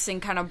intermix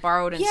and kind of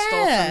borrowed and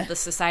stole from the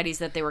societies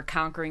that they were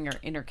conquering or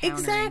intercountering.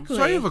 Exactly.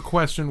 So I have a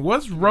question.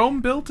 Was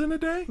Rome built in a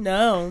day?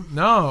 No.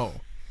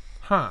 No.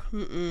 Huh.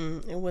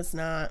 It was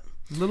not.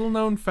 Little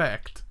known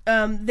fact.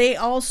 They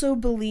also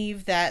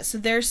believe that, so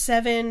there's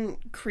 7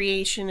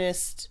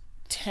 creationist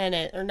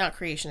tenet, or not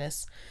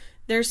creationists,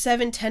 there's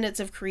 7 tenets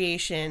of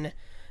creation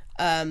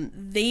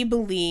they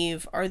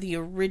believe are the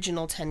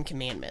original 10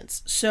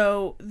 commandments.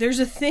 So there's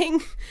a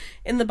thing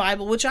in the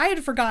Bible, which I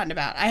had forgotten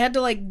about. I had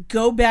to like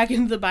go back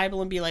into the Bible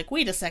and be like,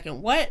 wait a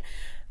second, what?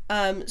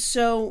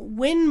 So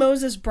when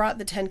Moses brought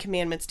the 10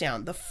 commandments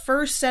down, the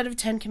first set of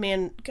 10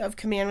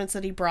 commandments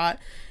that he brought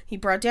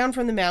down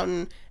from the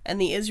mountain, and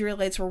the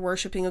Israelites were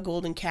worshiping a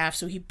golden calf,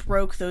 so he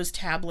broke those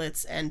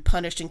tablets and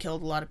punished and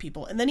killed a lot of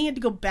people. And then he had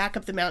to go back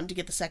up the mountain to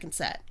get the second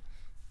set.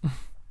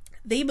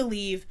 They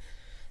believe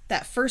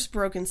that first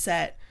broken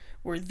set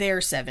were their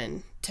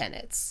 7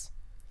 tenets.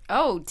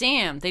 Oh,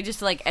 damn. They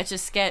just, like,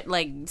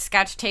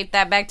 scotch tape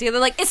that back together.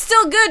 Like, it's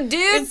still good,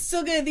 dude. It's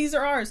still good. These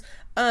are ours.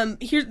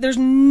 There's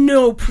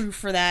no proof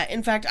for that.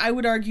 In fact, I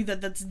would argue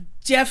that that's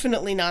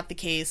definitely not the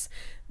case.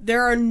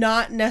 There are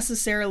not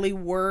necessarily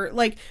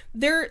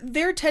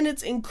their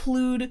tenets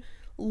include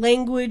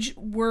language,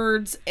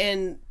 words,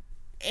 and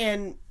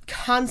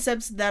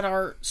concepts that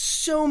are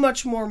so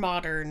much more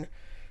modern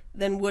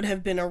than would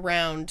have been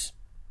around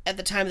at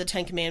the time of the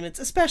Ten Commandments,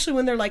 especially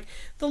when they're like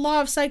the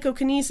law of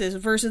psychokinesis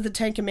versus the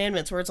Ten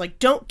Commandments, where it's like,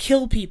 don't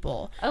kill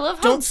people.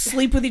 Don't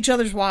sleep with each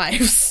other's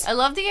wives. I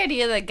love the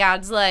idea that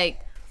God's like,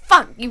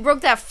 fuck, you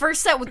broke that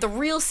first set with the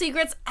real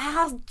secrets.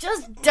 I'll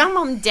just dumb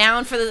them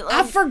down for the...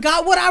 I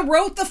forgot what I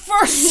wrote the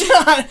first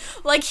time.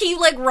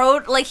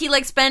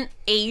 He spent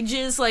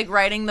ages,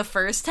 writing the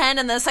first 10,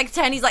 and the second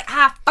 10, he's like,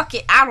 fuck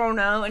it, I don't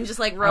know, and just,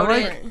 wrote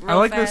it real I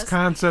like fast. this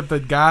concept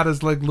that God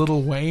is like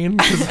Lil Wayne.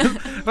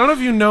 I don't know if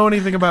you know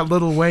anything about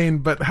Lil Wayne,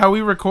 but how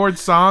he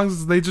records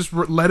songs, they just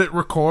let it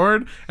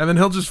record, and then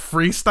he'll just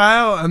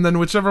freestyle, and then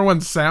whichever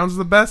one sounds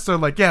the best, they're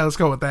like, yeah, let's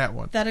go with that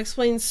one. That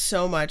explains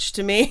so much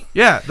to me.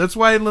 Yeah, that's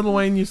why Lil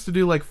Wayne used to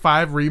do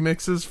 5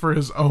 remixes for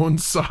his own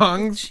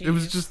songs. Jeez. It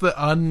was just the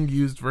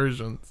unused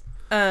versions.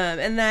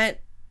 And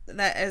that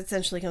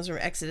essentially comes from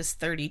Exodus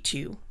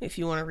 32, if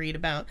you want to read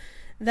about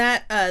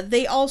that.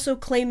 They also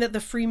claim that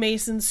the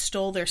Freemasons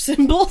stole their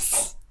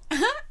symbols.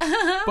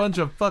 Bunch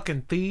of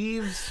fucking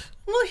thieves.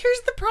 Well,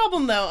 here's the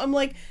problem, though. I'm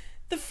like,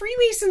 the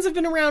Freemasons have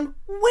been around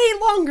way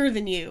longer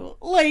than you.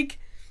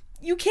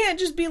 You can't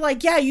just be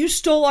like, yeah, you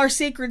stole our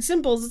sacred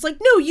symbols. It's like,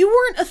 no, you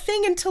weren't a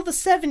thing until the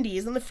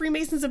 70s, and the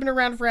Freemasons have been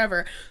around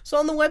forever. So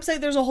on the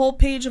website, there's a whole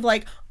page of,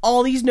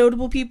 all these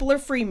notable people are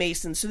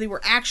Freemasons, so they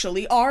were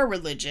actually our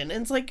religion.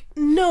 And it's like,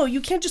 no,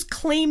 you can't just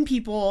claim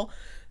people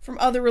from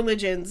other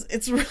religions.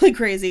 It's really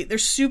crazy. They're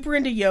super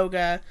into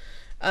yoga,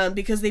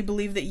 because they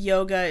believe that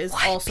yoga is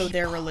also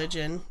their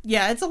religion.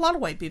 Yeah, it's a lot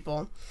of white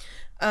people.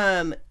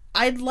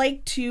 I'd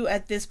like to,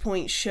 at this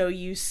point, show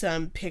you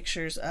some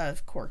pictures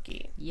of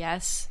Corky.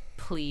 Yes,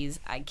 please.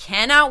 I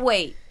cannot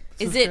wait.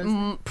 Is it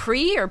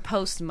pre or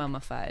post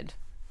mummified?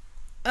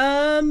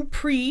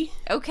 Pre.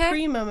 Okay.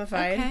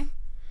 Pre-mummified. Okay.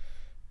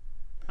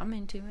 I'm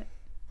into it.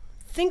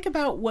 Think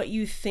about what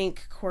you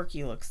think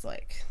Corky looks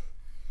like.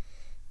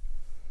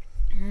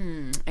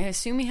 I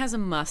assume he has a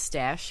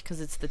mustache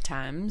because it's the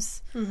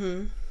times.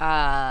 Mm-hmm.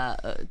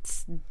 I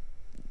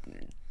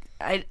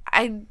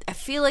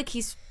feel like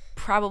he's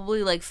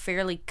probably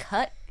fairly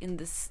cut in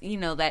this,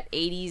 that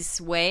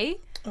 80s way.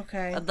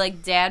 Okay.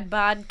 Dad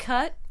bod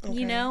cut,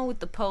 Okay. with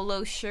the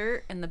polo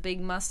shirt and the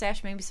big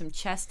mustache, maybe some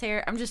chest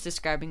hair. I'm just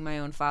describing my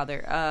own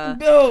father.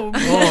 Oh, God.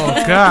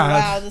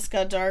 Wow, this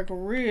got dark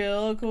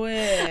real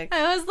quick.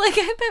 I was like,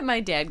 I bet my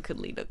dad could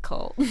lead a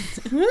cult.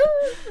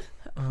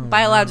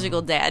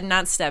 Biological dad,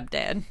 not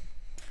stepdad.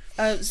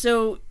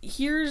 So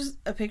here's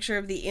a picture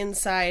of the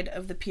inside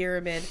of the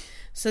pyramid.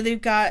 So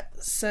they've got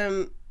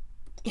some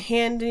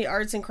handy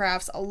arts and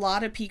crafts, a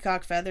lot of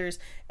peacock feathers,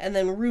 and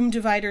then room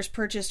dividers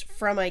purchased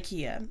from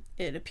IKEA,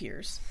 it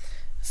appears.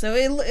 So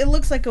it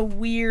looks like a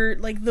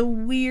weird, the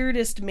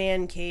weirdest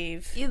man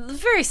cave.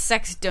 It's very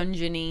sex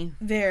dungeon-y.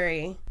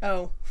 Very.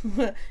 Oh,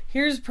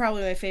 here's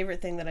probably my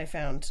favorite thing that I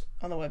found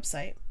on the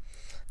website.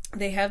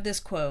 They have this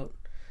quote.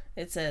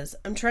 It says,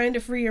 "I'm trying to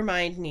free your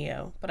mind,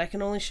 Neo, but I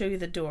can only show you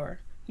the door.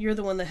 You're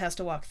the one that has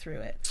to walk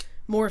through it."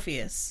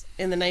 Morpheus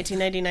in the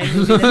 1999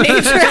 movie The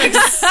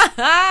Matrix.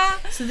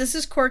 So this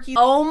is Corky.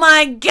 Oh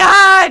my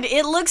god!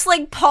 It looks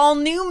like Paul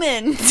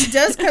Newman. He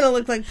does kind of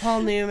look like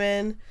Paul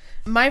Newman.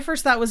 My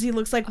first thought was he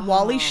looks like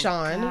Wally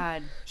Shawn.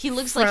 God. He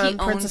looks like he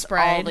Princess owns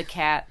Bride. all the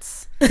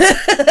cats.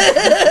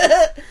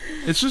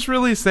 It's just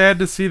really sad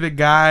to see the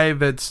guy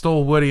that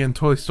stole Woody in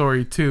Toy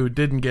Story 2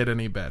 didn't get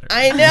any better.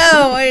 I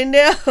know.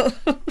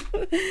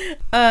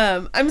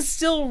 I'm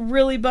still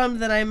really bummed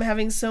that I'm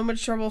having so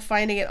much trouble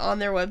finding it on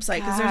their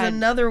website, because there's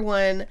another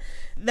one.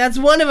 That's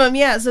one of them,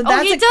 yeah. So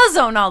that's he does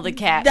own all the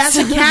cats. That's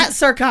a cat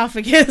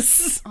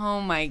sarcophagus.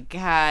 Oh my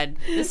god.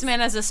 This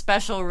man has a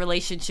special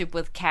relationship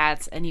with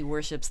cats, and he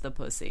worships the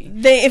pussy.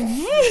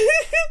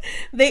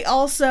 They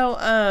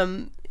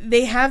also,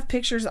 they have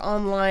pictures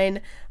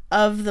online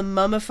of the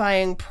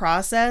mummifying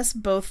process,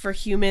 both for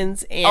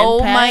humans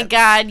and pets. My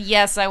god,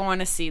 yes, I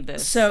want to see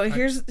this. So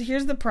here's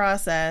the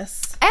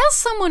process. As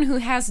someone who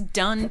has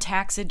done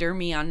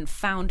taxidermy on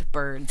found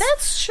birds.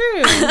 That's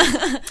true.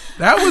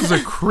 That was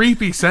a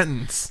creepy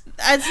sentence.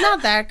 It's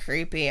not that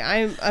creepy.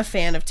 I'm a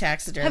fan of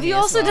taxidermy. Have you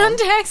also done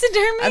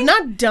taxidermy? I've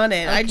not done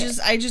it.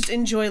 Okay. I just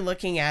enjoy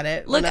looking at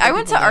it. Look, I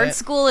went to art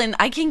school, and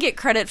I can get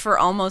credit for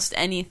almost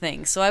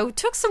anything. So I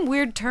took some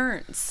weird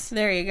turns.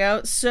 There you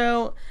go.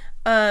 So,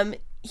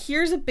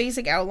 here's a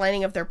basic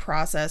outlining of their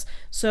process.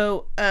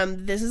 So,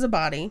 this is a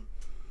body.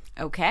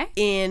 Okay.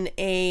 In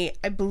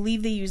I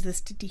believe they use this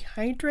to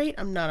dehydrate.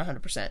 I'm not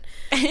 100%.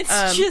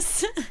 It's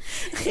just...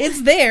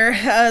 It's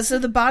there. So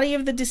the body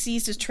of the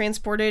deceased is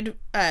transported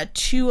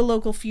to a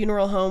local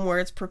funeral home where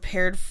it's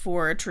prepared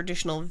for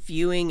traditional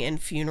viewing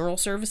and funeral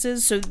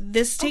services. So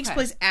this takes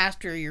place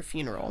after your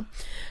funeral.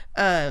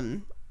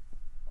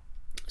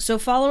 So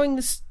following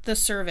the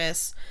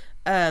service,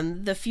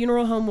 the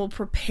funeral home will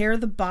prepare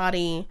the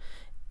body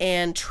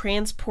and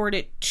transport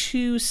it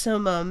to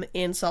Summum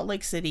in Salt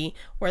Lake City,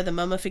 where the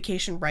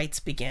mummification rites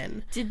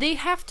begin. Did they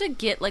have to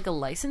get, like, a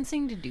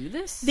licensing to do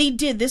this? They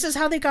did. This is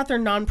how they got their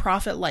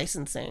nonprofit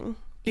licensing.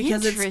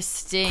 Because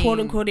it's,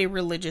 quote-unquote, a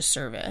religious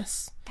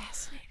service.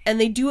 Fascinating.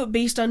 And they do it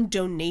based on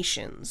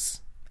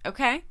donations.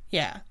 Okay.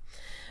 Yeah.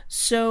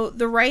 So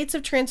the rites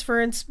of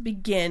transference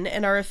begin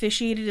and are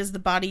officiated as the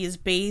body is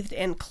bathed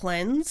and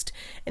cleansed.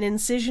 An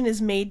incision is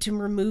made to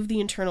remove the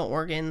internal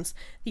organs.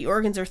 The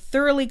organs are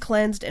thoroughly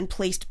cleansed and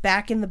placed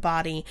back in the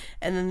body,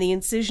 and then the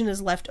incision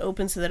is left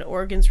open so that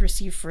organs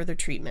receive further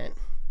treatment.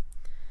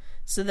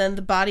 So then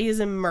the body is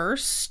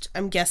immersed.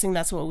 I'm guessing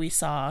that's what we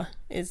saw,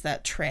 is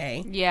that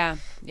tray. Yeah.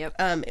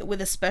 Yep. With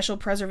a special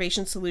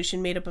preservation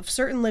solution made up of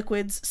certain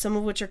liquids, some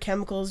of which are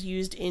chemicals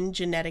used in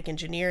genetic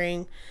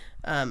engineering.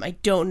 I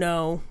don't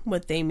know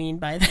what they mean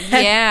by that.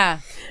 Yeah.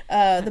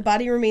 The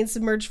body remains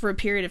submerged for a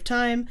period of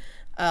time,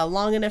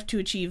 long enough to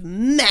achieve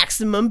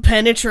maximum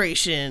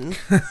penetration.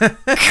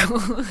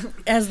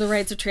 As the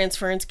rites of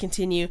transference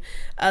continue,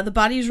 the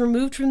body is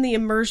removed from the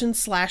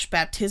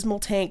immersion/baptismal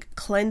tank,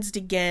 cleansed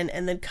again,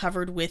 and then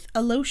covered with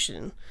a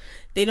lotion.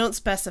 They don't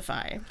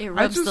specify. It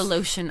rubs the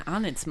lotion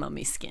on its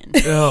mummy skin.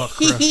 Ugh,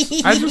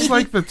 gross. I just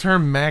like the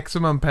term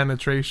maximum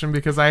penetration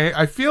because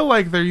I feel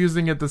like they're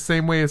using it the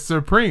same way as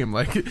Supreme.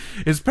 Like,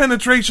 is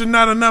penetration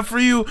not enough for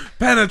you?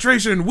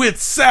 Penetration with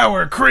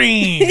sour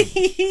cream!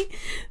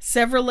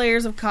 Several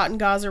layers of cotton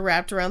gauze are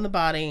wrapped around the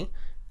body.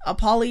 A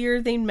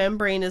polyurethane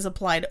membrane is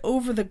applied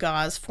over the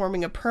gauze,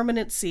 forming a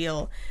permanent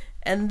seal,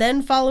 and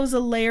then follows a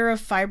layer of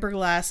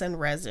fiberglass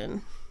and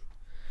resin.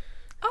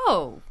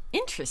 Oh,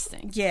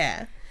 interesting.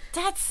 Yeah.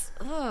 That's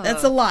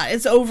a lot.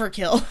 It's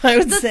overkill, I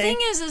would say. The thing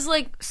is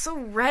like, so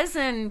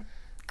resin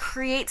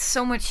creates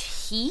so much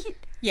heat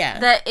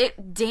that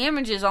it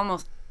damages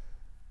almost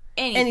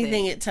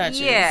anything it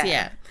touches.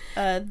 Yeah.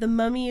 The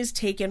mummy is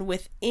taken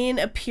within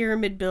a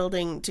pyramid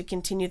building to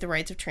continue the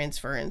rites of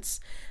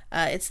transference.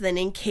 It's then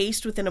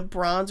encased within a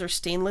bronze or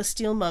stainless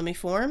steel mummy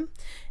form,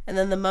 and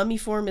then the mummy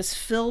form is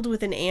filled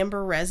with an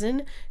amber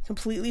resin,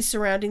 completely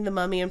surrounding the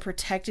mummy and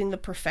protecting the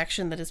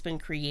perfection that has been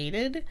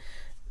created.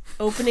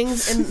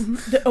 Openings in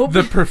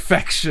the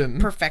perfection.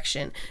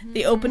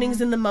 The openings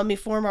in the mummy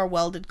form are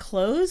welded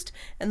closed,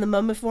 and the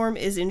mummy form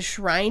is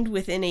enshrined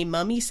within a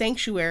mummy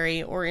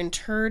sanctuary or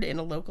interred in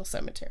a local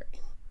cemetery.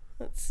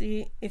 Let's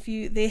see if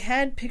they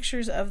had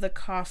pictures of the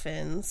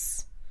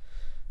coffins.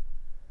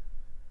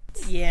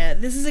 Yeah,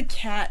 this is a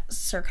cat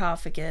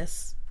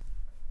sarcophagus.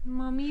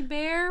 Mummy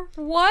bear?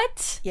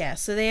 What? Yeah,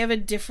 so they have a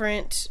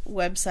different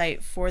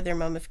website for their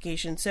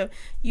mummification. So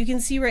you can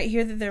see right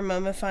here that they're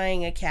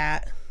mummifying a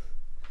cat.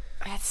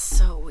 That's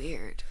so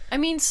weird. I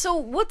mean, so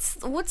what's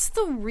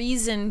the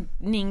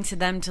reasoning to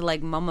them to,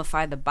 like,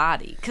 mummify the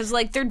body? Because,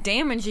 like, they're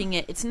damaging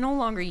it. It's no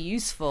longer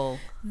useful.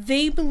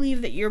 They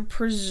believe that you're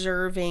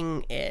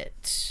preserving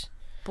it.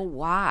 But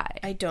why?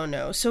 I don't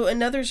know. So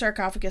another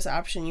sarcophagus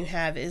option you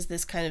have is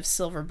this kind of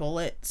silver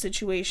bullet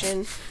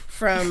situation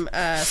from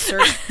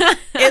Search.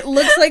 It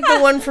looks like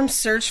the one from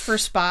Search for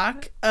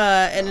Spock,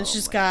 and it's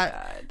just got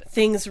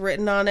things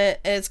written on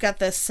it. It's got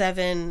the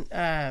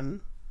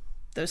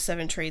those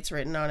 7 traits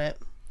written on it.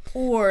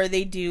 Or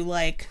they do,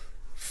 like,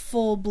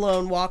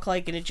 full-blown walk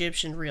like an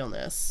Egyptian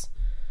realness.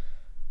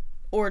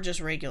 Or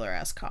just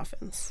regular-ass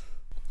coffins.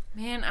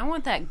 Man, I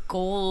want that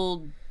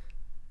gold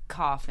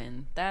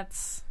coffin.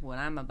 That's what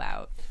I'm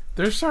about.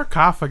 They're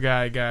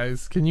sarcophagi,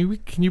 guys. Can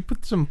you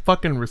put some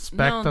fucking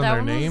respect on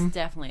their name? No, that was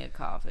definitely a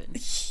coffin.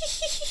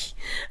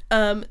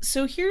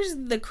 So here's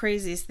the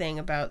craziest thing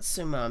about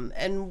Summum,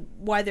 and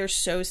why they're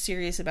so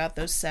serious about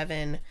those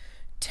 7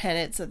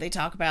 tenets that they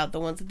talk about, the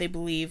ones that they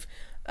believe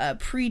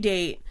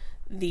predate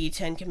the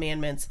 10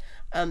 Commandments.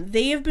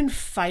 They have been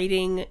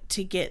fighting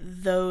to get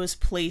those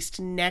placed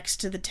next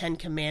to the 10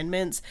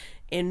 Commandments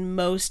in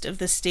most of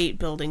the state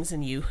buildings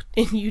in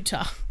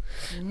Utah.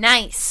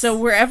 Nice. So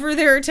wherever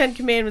there are 10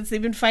 Commandments,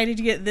 they've been fighting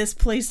to get this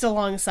placed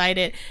alongside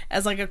it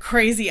as like a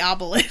crazy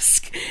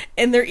obelisk.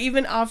 And they're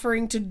even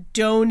offering to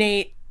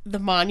donate the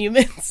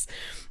monuments.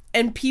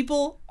 And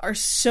people are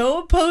so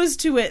opposed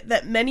to it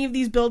that many of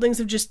these buildings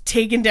have just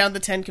taken down the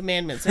 10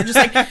 Commandments. They're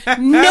just like,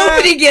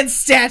 nobody gets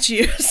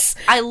statues.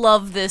 I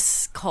love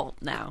this cult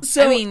now.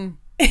 So, I mean,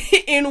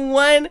 and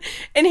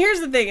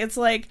here's the thing, it's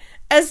like,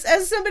 as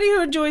somebody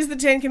who enjoys the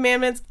 10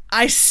 Commandments,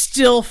 I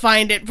still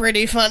find it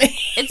pretty funny.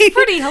 It's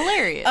pretty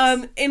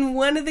hilarious. In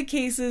one of the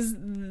cases,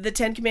 the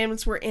 10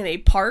 Commandments were in a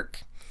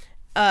park.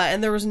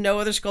 And there was no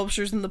other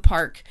sculptures in the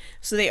park.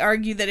 So they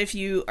argue that if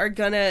you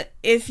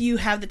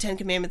have the 10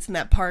 Commandments in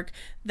that park,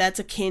 that's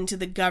akin to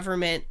the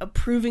government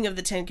approving of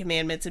the 10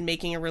 Commandments and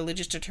making a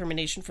religious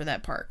determination for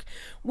that park.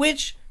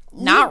 Which,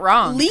 not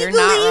wrong. Legally,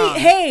 they're not wrong.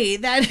 Hey,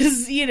 that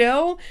is,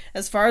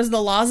 as far as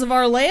the laws of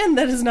our land,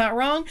 that is not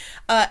wrong.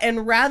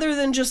 And rather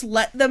than just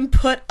let them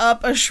put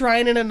up a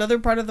shrine in another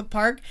part of the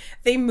park,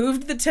 they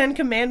moved the 10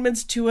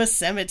 Commandments to a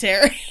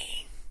cemetery.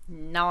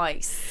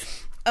 Nice.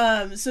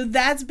 So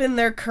that's been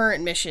their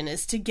current mission,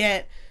 is to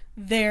get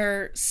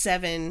their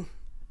 7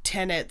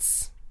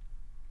 tenets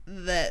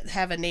that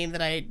have a name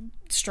that I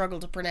struggle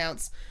to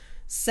pronounce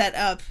set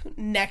up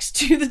next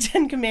to the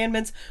 10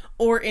 Commandments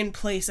or in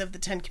place of the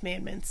 10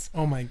 Commandments.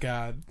 Oh my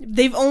God.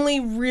 They've only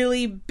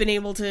really been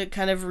able to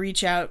kind of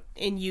reach out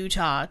in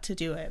Utah to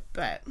do it,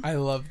 but I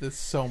love this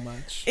so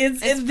much. this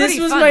pretty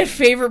was funny. my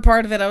favorite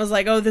part of it. I was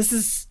like, oh, this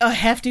is a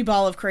hefty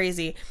ball of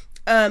crazy.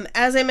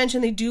 As I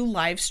mentioned, they do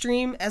live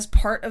stream as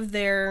part of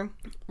their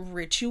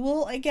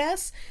ritual, I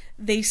guess.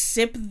 They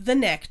sip the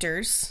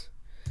nectars,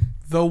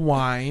 The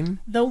wine.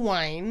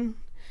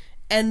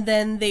 and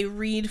then they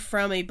read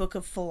from a book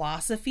of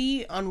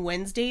philosophy on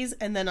Wednesdays,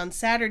 and then on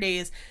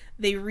Saturdays,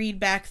 they read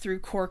back through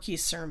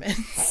Corky's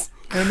sermons.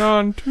 And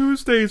on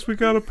Tuesdays, we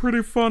got a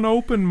pretty fun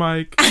open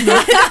mic.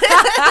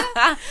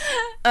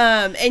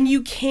 And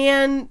you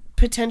can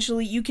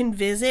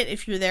visit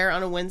if you're there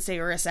on a Wednesday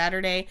or a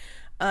Saturday.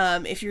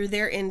 If you're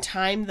there in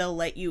time, they'll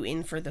let you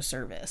in for the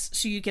service.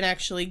 So you can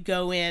actually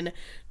go in,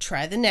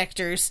 try the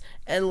nectars,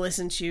 and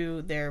listen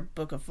to their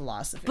book of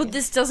philosophy. But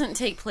this doesn't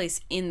take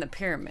place in the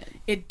pyramid.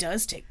 It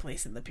does take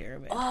place in the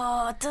pyramid.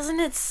 Oh, doesn't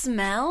it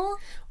smell?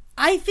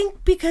 I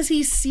think because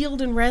he's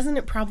sealed in resin,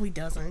 it probably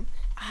doesn't.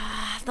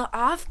 The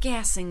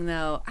off-gassing,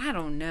 though, I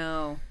don't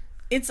know.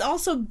 It's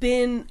also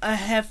been a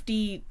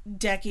hefty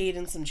decade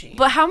and some change.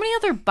 But how many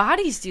other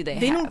bodies do they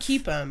have? They don't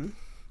keep them.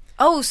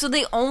 Oh, so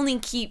they only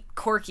keep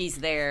Corky's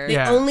there. They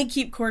Yeah. only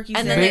keep Corky's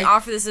And there. then they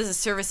offer this as a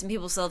service, and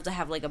people still have to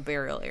have, like, a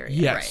burial area.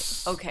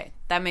 Yes. Right. Okay,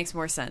 that makes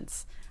more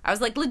sense. I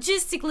was like,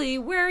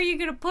 logistically, where are you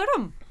going to put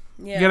them?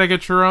 Yeah. You gotta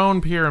get your own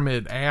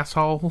pyramid,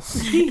 assholes.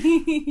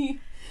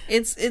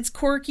 It's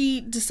Corky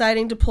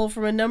deciding to pull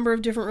from a number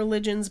of different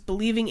religions,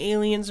 believing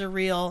aliens are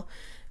real,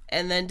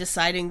 and then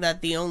deciding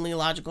that the only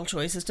logical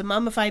choice is to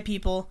mummify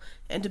people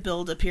and to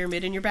build a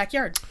pyramid in your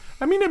backyard.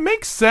 I mean, it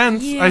makes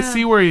sense. Yeah. I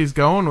see where he's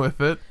going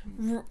with it.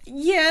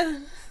 Yeah.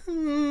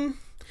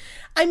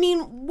 I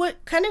mean,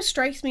 what kind of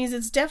strikes me is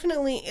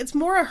it's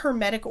more a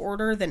hermetic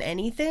order than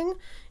anything.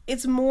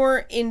 It's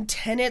more in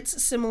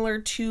tenets similar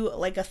to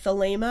like a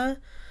thelema.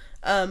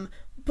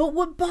 But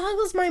what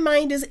boggles my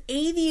mind is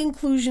A, the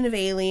inclusion of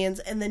aliens,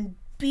 and then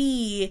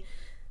B,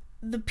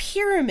 the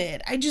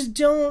pyramid. I just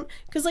don't,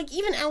 because like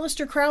even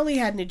Aleister Crowley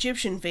had an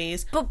Egyptian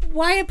phase, but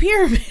why a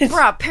pyramid?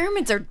 Bruh,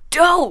 pyramids are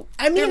dope.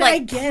 I mean, They're, like, I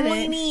get it.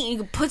 pointy, you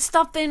can put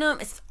stuff in them.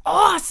 It's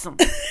awesome.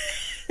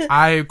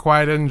 I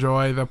quite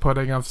enjoy the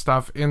putting of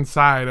stuff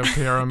inside of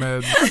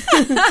pyramids.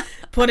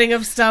 Putting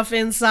of stuff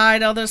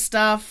inside other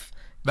stuff.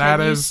 That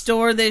Can you is-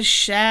 store this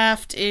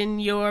shaft in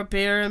your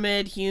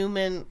pyramid,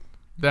 human?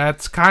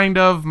 That's kind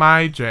of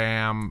my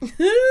jam.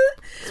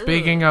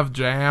 Speaking of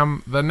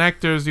jam, the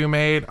nectars you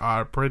made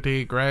are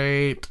pretty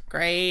great.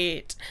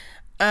 Great.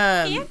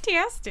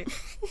 Fantastic.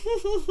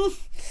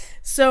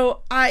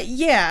 So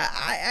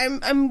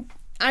I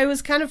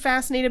was kind of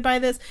fascinated by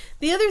this.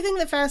 The other thing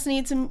that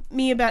fascinates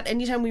me about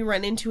anytime we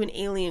run into an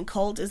alien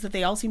cult is that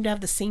they all seem to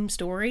have the same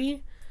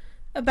story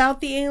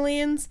about the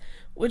aliens,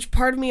 which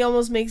part of me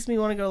almost makes me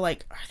want to go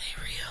like, are they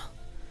real?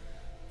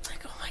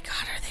 Like, oh my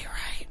god, are they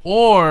right?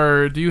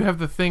 Or do you have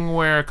the thing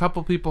where a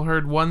couple people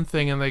heard one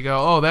thing and they go,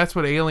 "Oh, that's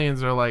what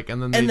aliens are like,"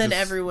 and then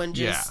Everyone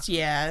just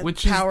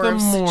which power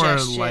is the of more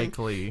suggestion.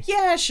 likely.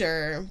 Yeah,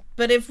 sure.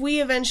 But if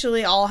we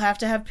eventually all have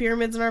to have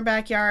pyramids in our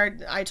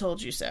backyard, I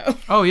told you so.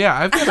 Oh yeah,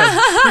 I've got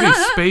a pretty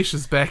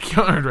spacious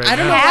backyard right I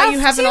don't know now. why you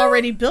Have haven't to?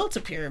 already built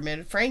a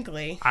pyramid,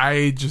 frankly.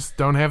 I just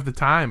don't have the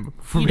time.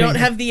 For You me. don't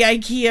have the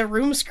IKEA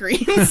room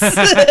screens.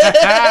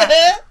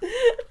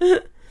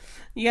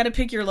 You got to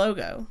pick your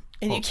logo.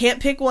 And you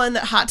can't pick one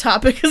that Hot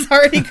Topic has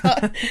already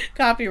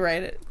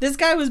copyrighted. This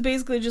guy was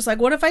basically just like,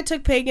 what if I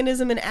took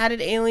paganism and added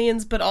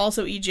aliens, but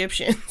also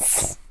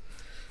Egyptians?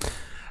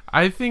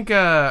 I think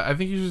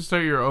you should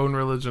start your own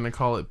religion and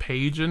call it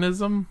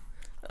paganism.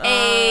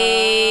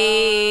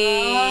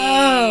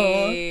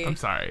 Hey. I'm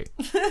sorry.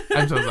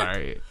 I'm so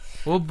sorry.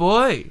 Well,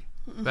 boy,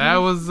 that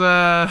was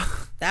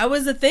That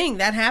was a thing.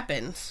 That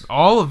happened.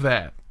 all of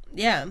that.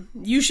 Yeah.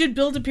 You should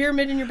build a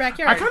pyramid in your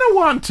backyard. I kind of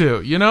want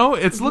to, you know?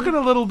 It's looking a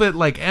little bit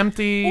like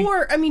empty.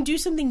 Or, I mean, do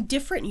something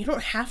different. You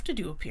don't have to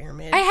do a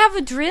pyramid. I have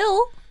a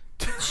drill.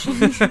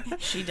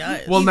 She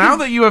does. Well, now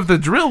that you have the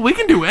drill, we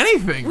can do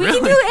anything, We really.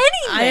 can do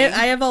anything.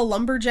 I have a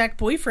lumberjack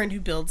boyfriend who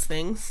builds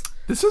things.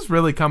 This is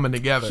really coming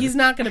together. He's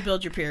not going to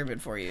build your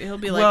pyramid for you. He'll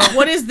be like, Well-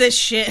 what is this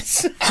shit?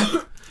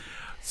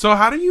 So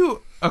how do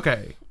you...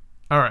 Okay.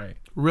 All right.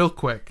 Real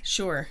quick.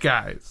 Sure.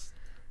 Guys.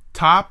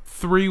 Top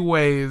 3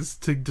 ways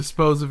to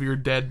dispose of your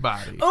dead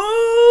body.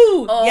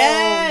 Ooh, Oh,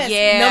 yes.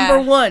 yeah.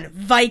 Number 1,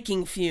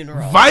 Viking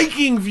funeral.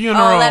 Viking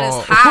funeral. Oh, that is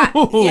hot.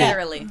 Ooh. Yeah.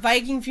 Literally.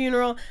 Viking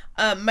funeral.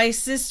 My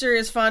sister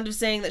is fond of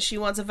saying that she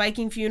wants a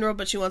Viking funeral,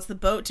 but she wants the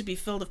boat to be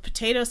filled with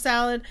potato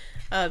salad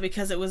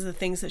because it was the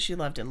things that she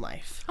loved in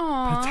life.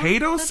 Aw,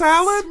 Potato that's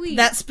salad? sweet.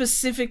 That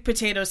specific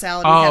potato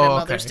salad we had at Oh,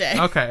 Mother's okay.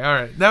 Day. Okay, all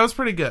right. That was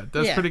pretty good. That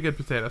was Yeah. pretty good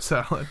potato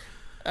salad.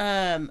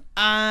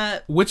 Uh,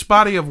 Which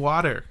body of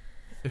water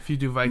if you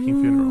do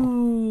Viking funeral?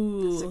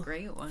 That's a ooh,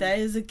 great one. that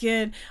is a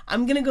good.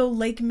 I'm gonna go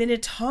Lake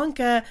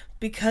Minnetonka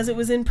because it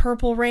was in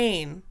Purple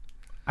Rain.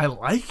 I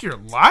like your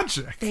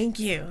logic. Thank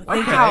you.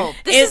 Wow,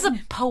 this is a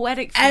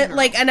poetic funeral.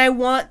 And I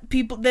want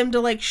them to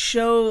like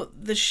show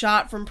the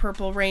shot from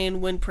Purple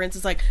Rain when Prince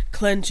is like,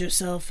 cleanse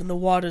yourself in the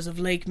waters of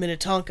Lake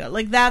Minnetonka.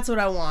 Like that's what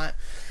I want.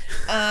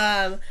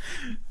 But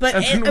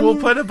and then we'll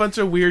put a bunch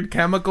of weird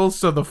chemicals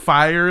so the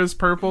fire is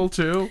purple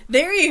too.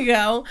 There you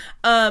go.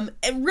 And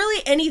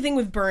really anything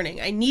with burning.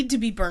 I need to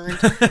be burned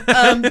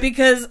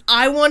because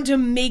I want to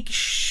make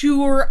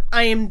sure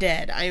I am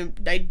dead.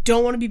 I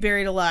don't want to be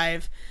buried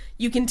alive.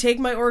 You can take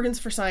my organs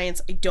for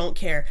science. I don't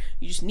care.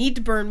 You just need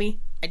to burn me.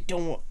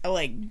 Don't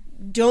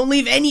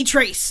leave any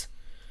trace.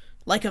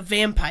 Like a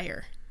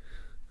vampire.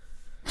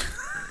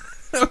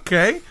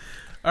 Okay.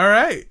 All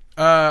right.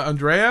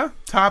 Andrea,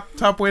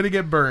 top way to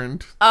get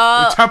burned.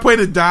 Top way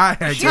to die,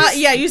 I guess.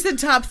 Yeah, you said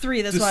top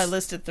 3. That's why I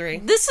listed 3.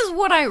 This is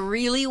what I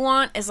really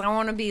want, is I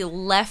want to be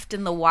left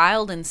in the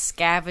wild and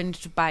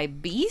scavenged by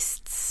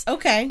beasts.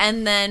 Okay.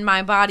 And then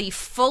my body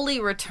fully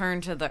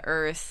return to the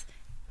earth.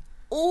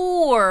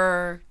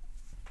 Or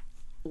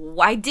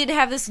I did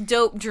have this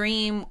dope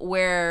dream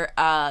where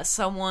I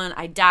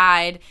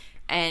died,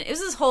 and it was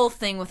this whole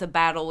thing with a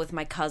battle with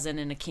my cousin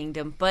in a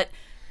kingdom, but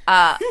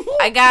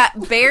I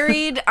got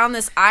buried on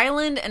this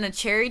island and a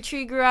cherry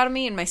tree grew out of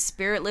me and my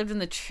spirit lived in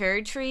the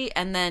cherry tree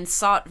and then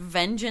sought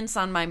vengeance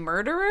on my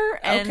murderer.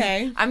 And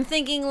okay. I'm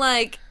thinking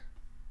like,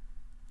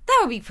 that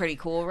would be pretty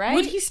cool, right?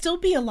 Would he still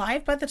be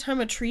alive by the time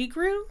a tree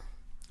grew?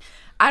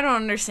 I don't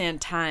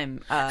understand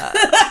time. I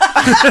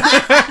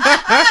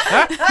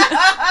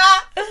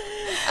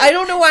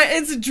don't know why.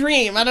 It's a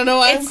dream. I don't know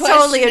why it's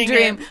totally a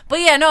dream. But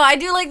yeah, no, I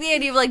do like the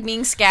idea of like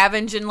being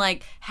scavenged and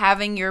like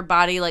having your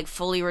body like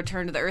fully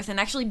return to the earth and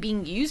actually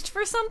being used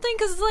for something,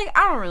 because it's like,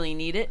 I don't really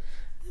need it.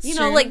 You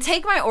know, like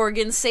take my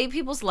organs, save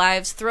people's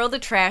lives, throw the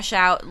trash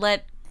out,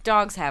 let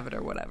dogs have it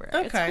or whatever.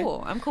 Okay. It's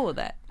cool. I'm cool with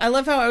that. I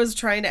love how I was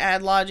trying to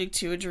add logic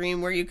to a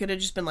dream where you could have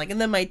just been like, and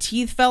then my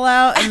teeth fell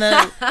out, and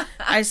then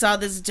I saw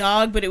this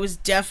dog, but it was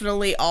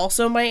definitely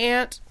also my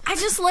aunt. I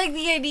just like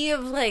the idea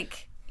of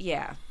like,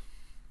 yeah,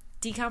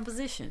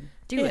 decomposition.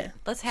 Do it.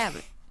 Let's have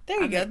it.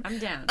 There you go. I'm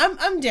down.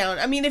 I'm down.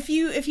 I mean, if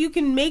you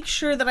can make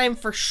sure that I'm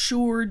for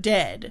sure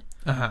dead,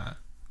 that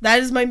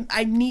is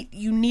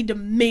you need to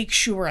make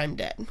sure I'm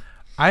dead.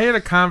 I had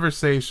a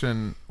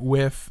conversation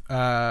with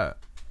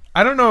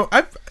I don't know.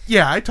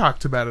 I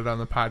talked about it on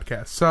the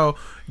podcast. So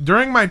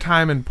during my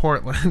time in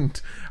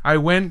Portland, I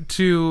went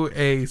to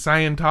a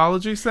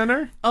Scientology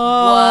center.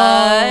 Oh,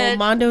 what?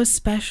 Mondo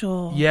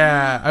Special.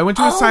 Yeah, I went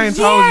to a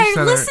Scientology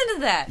center. I listened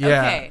to that.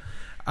 Yeah. Okay.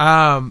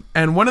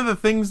 And one of the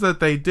things that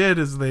they did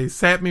is they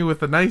sat me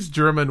with a nice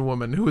German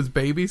woman who was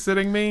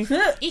babysitting me,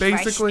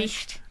 basically.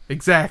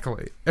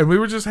 Exactly. And we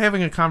were just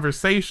having a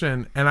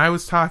conversation, and I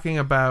was talking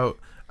about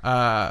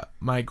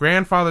my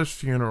grandfather's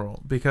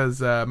funeral,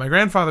 because my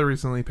grandfather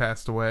recently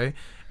passed away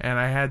and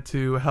I had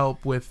to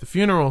help with the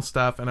funeral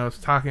stuff, and I was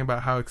talking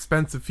about how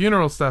expensive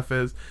funeral stuff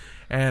is,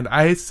 and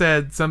I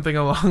said something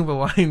along the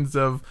lines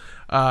of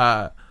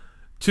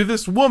to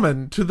this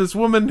woman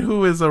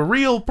who is a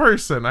real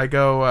person, I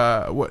go,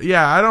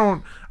 I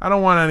don't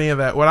want any of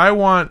that. What I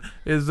want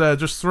is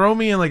just throw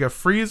me in like a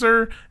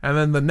freezer, and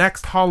then the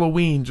next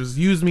Halloween just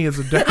use me as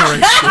a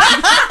decoration.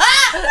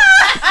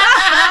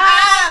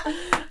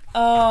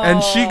 Oh.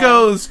 And she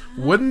goes,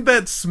 wouldn't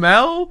that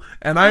smell?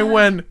 And I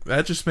went,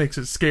 that just makes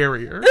it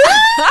scarier.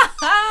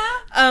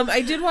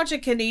 I did watch a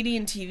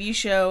Canadian TV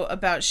show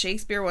about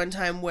Shakespeare one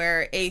time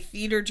where a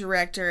theater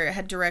director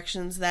had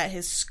directions that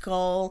his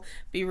skull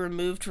be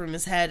removed from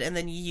his head and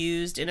then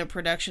used in a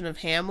production of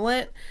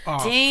Hamlet.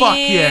 Oh, damn. fuck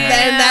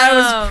yeah. And that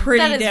was pretty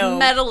dope. That is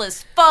metal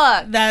as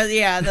fuck.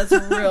 That's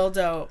real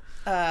dope.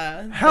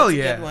 Hell that's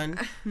yeah. a good one.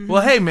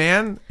 Well, hey,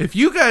 man, if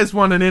you guys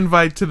want an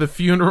invite to the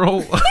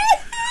funeral,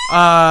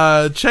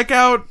 check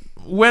out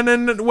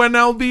when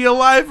I'll be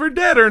alive or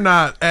dead or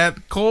not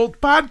at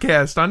Cult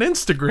Podcast on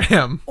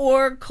Instagram.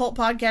 Or Cult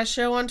Podcast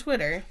Show on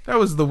Twitter. That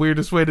was the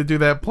weirdest way to do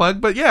that plug,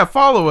 but yeah,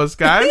 follow us,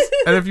 guys.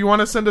 And if you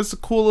want to send us a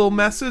cool little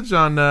message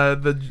on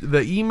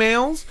the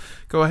emails,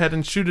 go ahead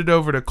and shoot it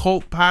over to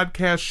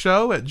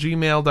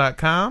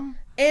cultpodcastshow@gmail.com.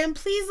 And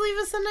please leave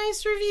us a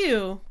nice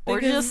review. Or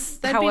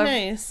just that'd be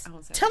nice.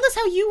 Tell us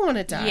how you want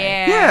to die.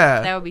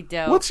 Yeah, that would be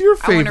dope. What's your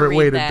favorite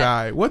way to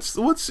die? What's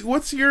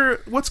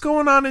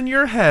going on in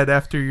your head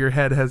after your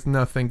head has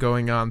nothing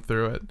going on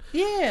through it?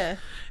 Yeah.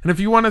 And if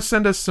you want to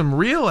send us some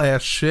real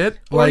ass shit,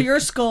 or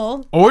your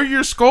skull.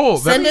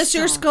 Send us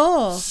your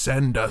skull.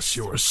 Send us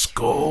your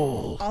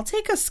skull. I'll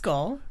take a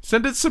skull.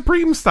 Send it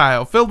Supreme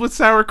style, filled with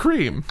sour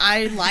cream.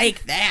 I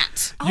like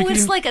that.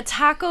 It's like a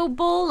taco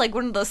bowl, like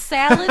one of those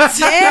salads.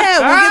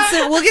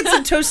 Yeah, we'll get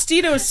some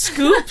Tostitos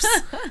scoops.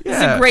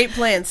 It's a great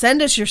plan.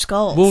 Send us your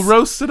skulls. We'll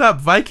roast it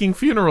up Viking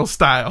funeral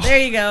style. There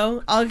you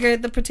go. I'll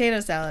get the potato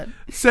salad.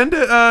 Send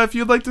it if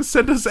you'd like to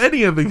send us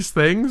any of these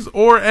things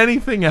or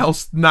anything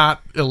else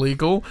not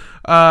illegal.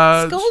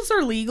 Skulls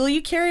are legal.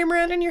 You carry them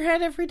around in your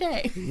head every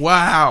day.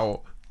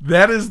 Wow.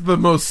 That is the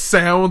most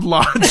sound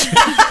logic.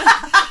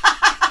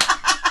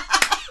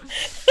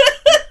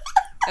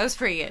 That was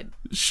pretty good.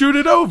 Shoot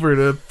it over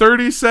to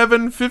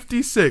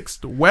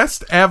 3756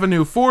 West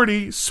Avenue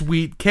 40,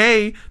 Suite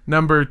K,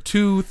 number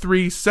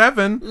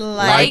 237,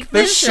 Like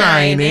The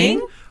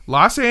Shining,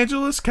 Los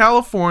Angeles,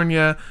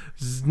 California,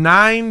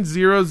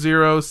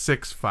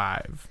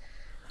 90065.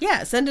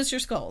 Yeah, send us your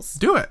skulls.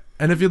 Do it.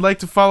 And if you'd like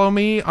to follow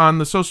me on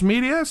the social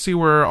media, see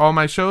where all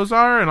my shows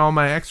are and all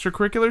my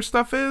extracurricular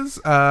stuff is,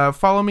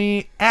 follow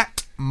me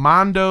at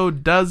Mondo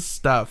Does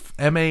Stuff.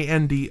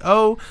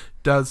 MANDO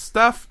Does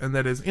Stuff. And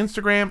that is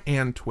Instagram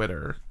and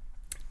Twitter.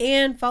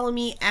 And follow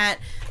me at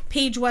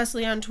Paige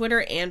Wesley on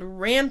Twitter and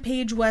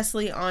Rampage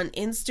Wesley on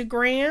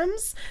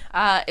Instagrams.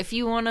 If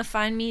you want to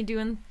find me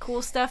doing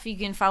cool stuff, you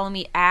can follow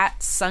me at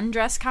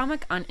Sundress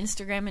Comic on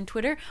Instagram and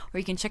Twitter, or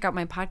you can check out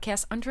my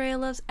podcast, Andrea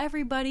Loves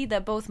Everybody,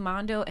 that both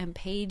Mondo and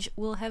Paige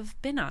will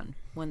have been on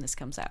when this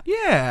comes out.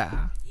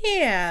 Yeah.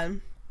 Yeah.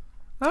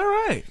 All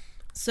right.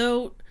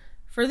 So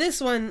for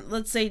this one,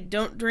 let's say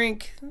don't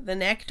drink the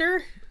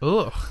nectar.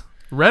 Ugh.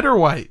 Red or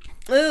white?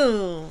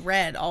 Ooh,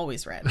 red.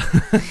 Always red.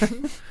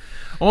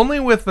 Only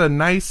with a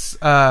nice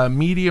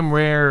medium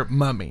rare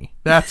mummy.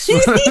 That's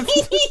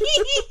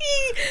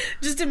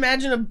Just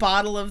imagine a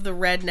bottle of the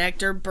red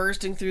nectar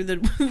bursting through the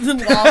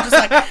wall, just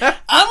like,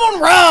 I'm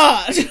on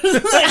raw. Just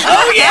like,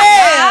 oh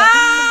yeah.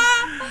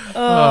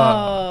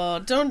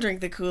 Oh, don't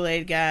drink the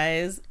Kool-Aid,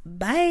 guys.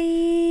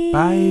 Bye.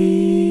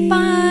 Bye.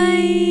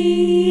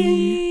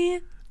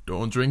 Bye.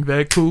 Don't drink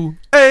that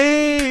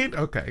Kool-Aid.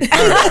 Okay.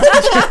 All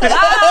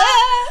right.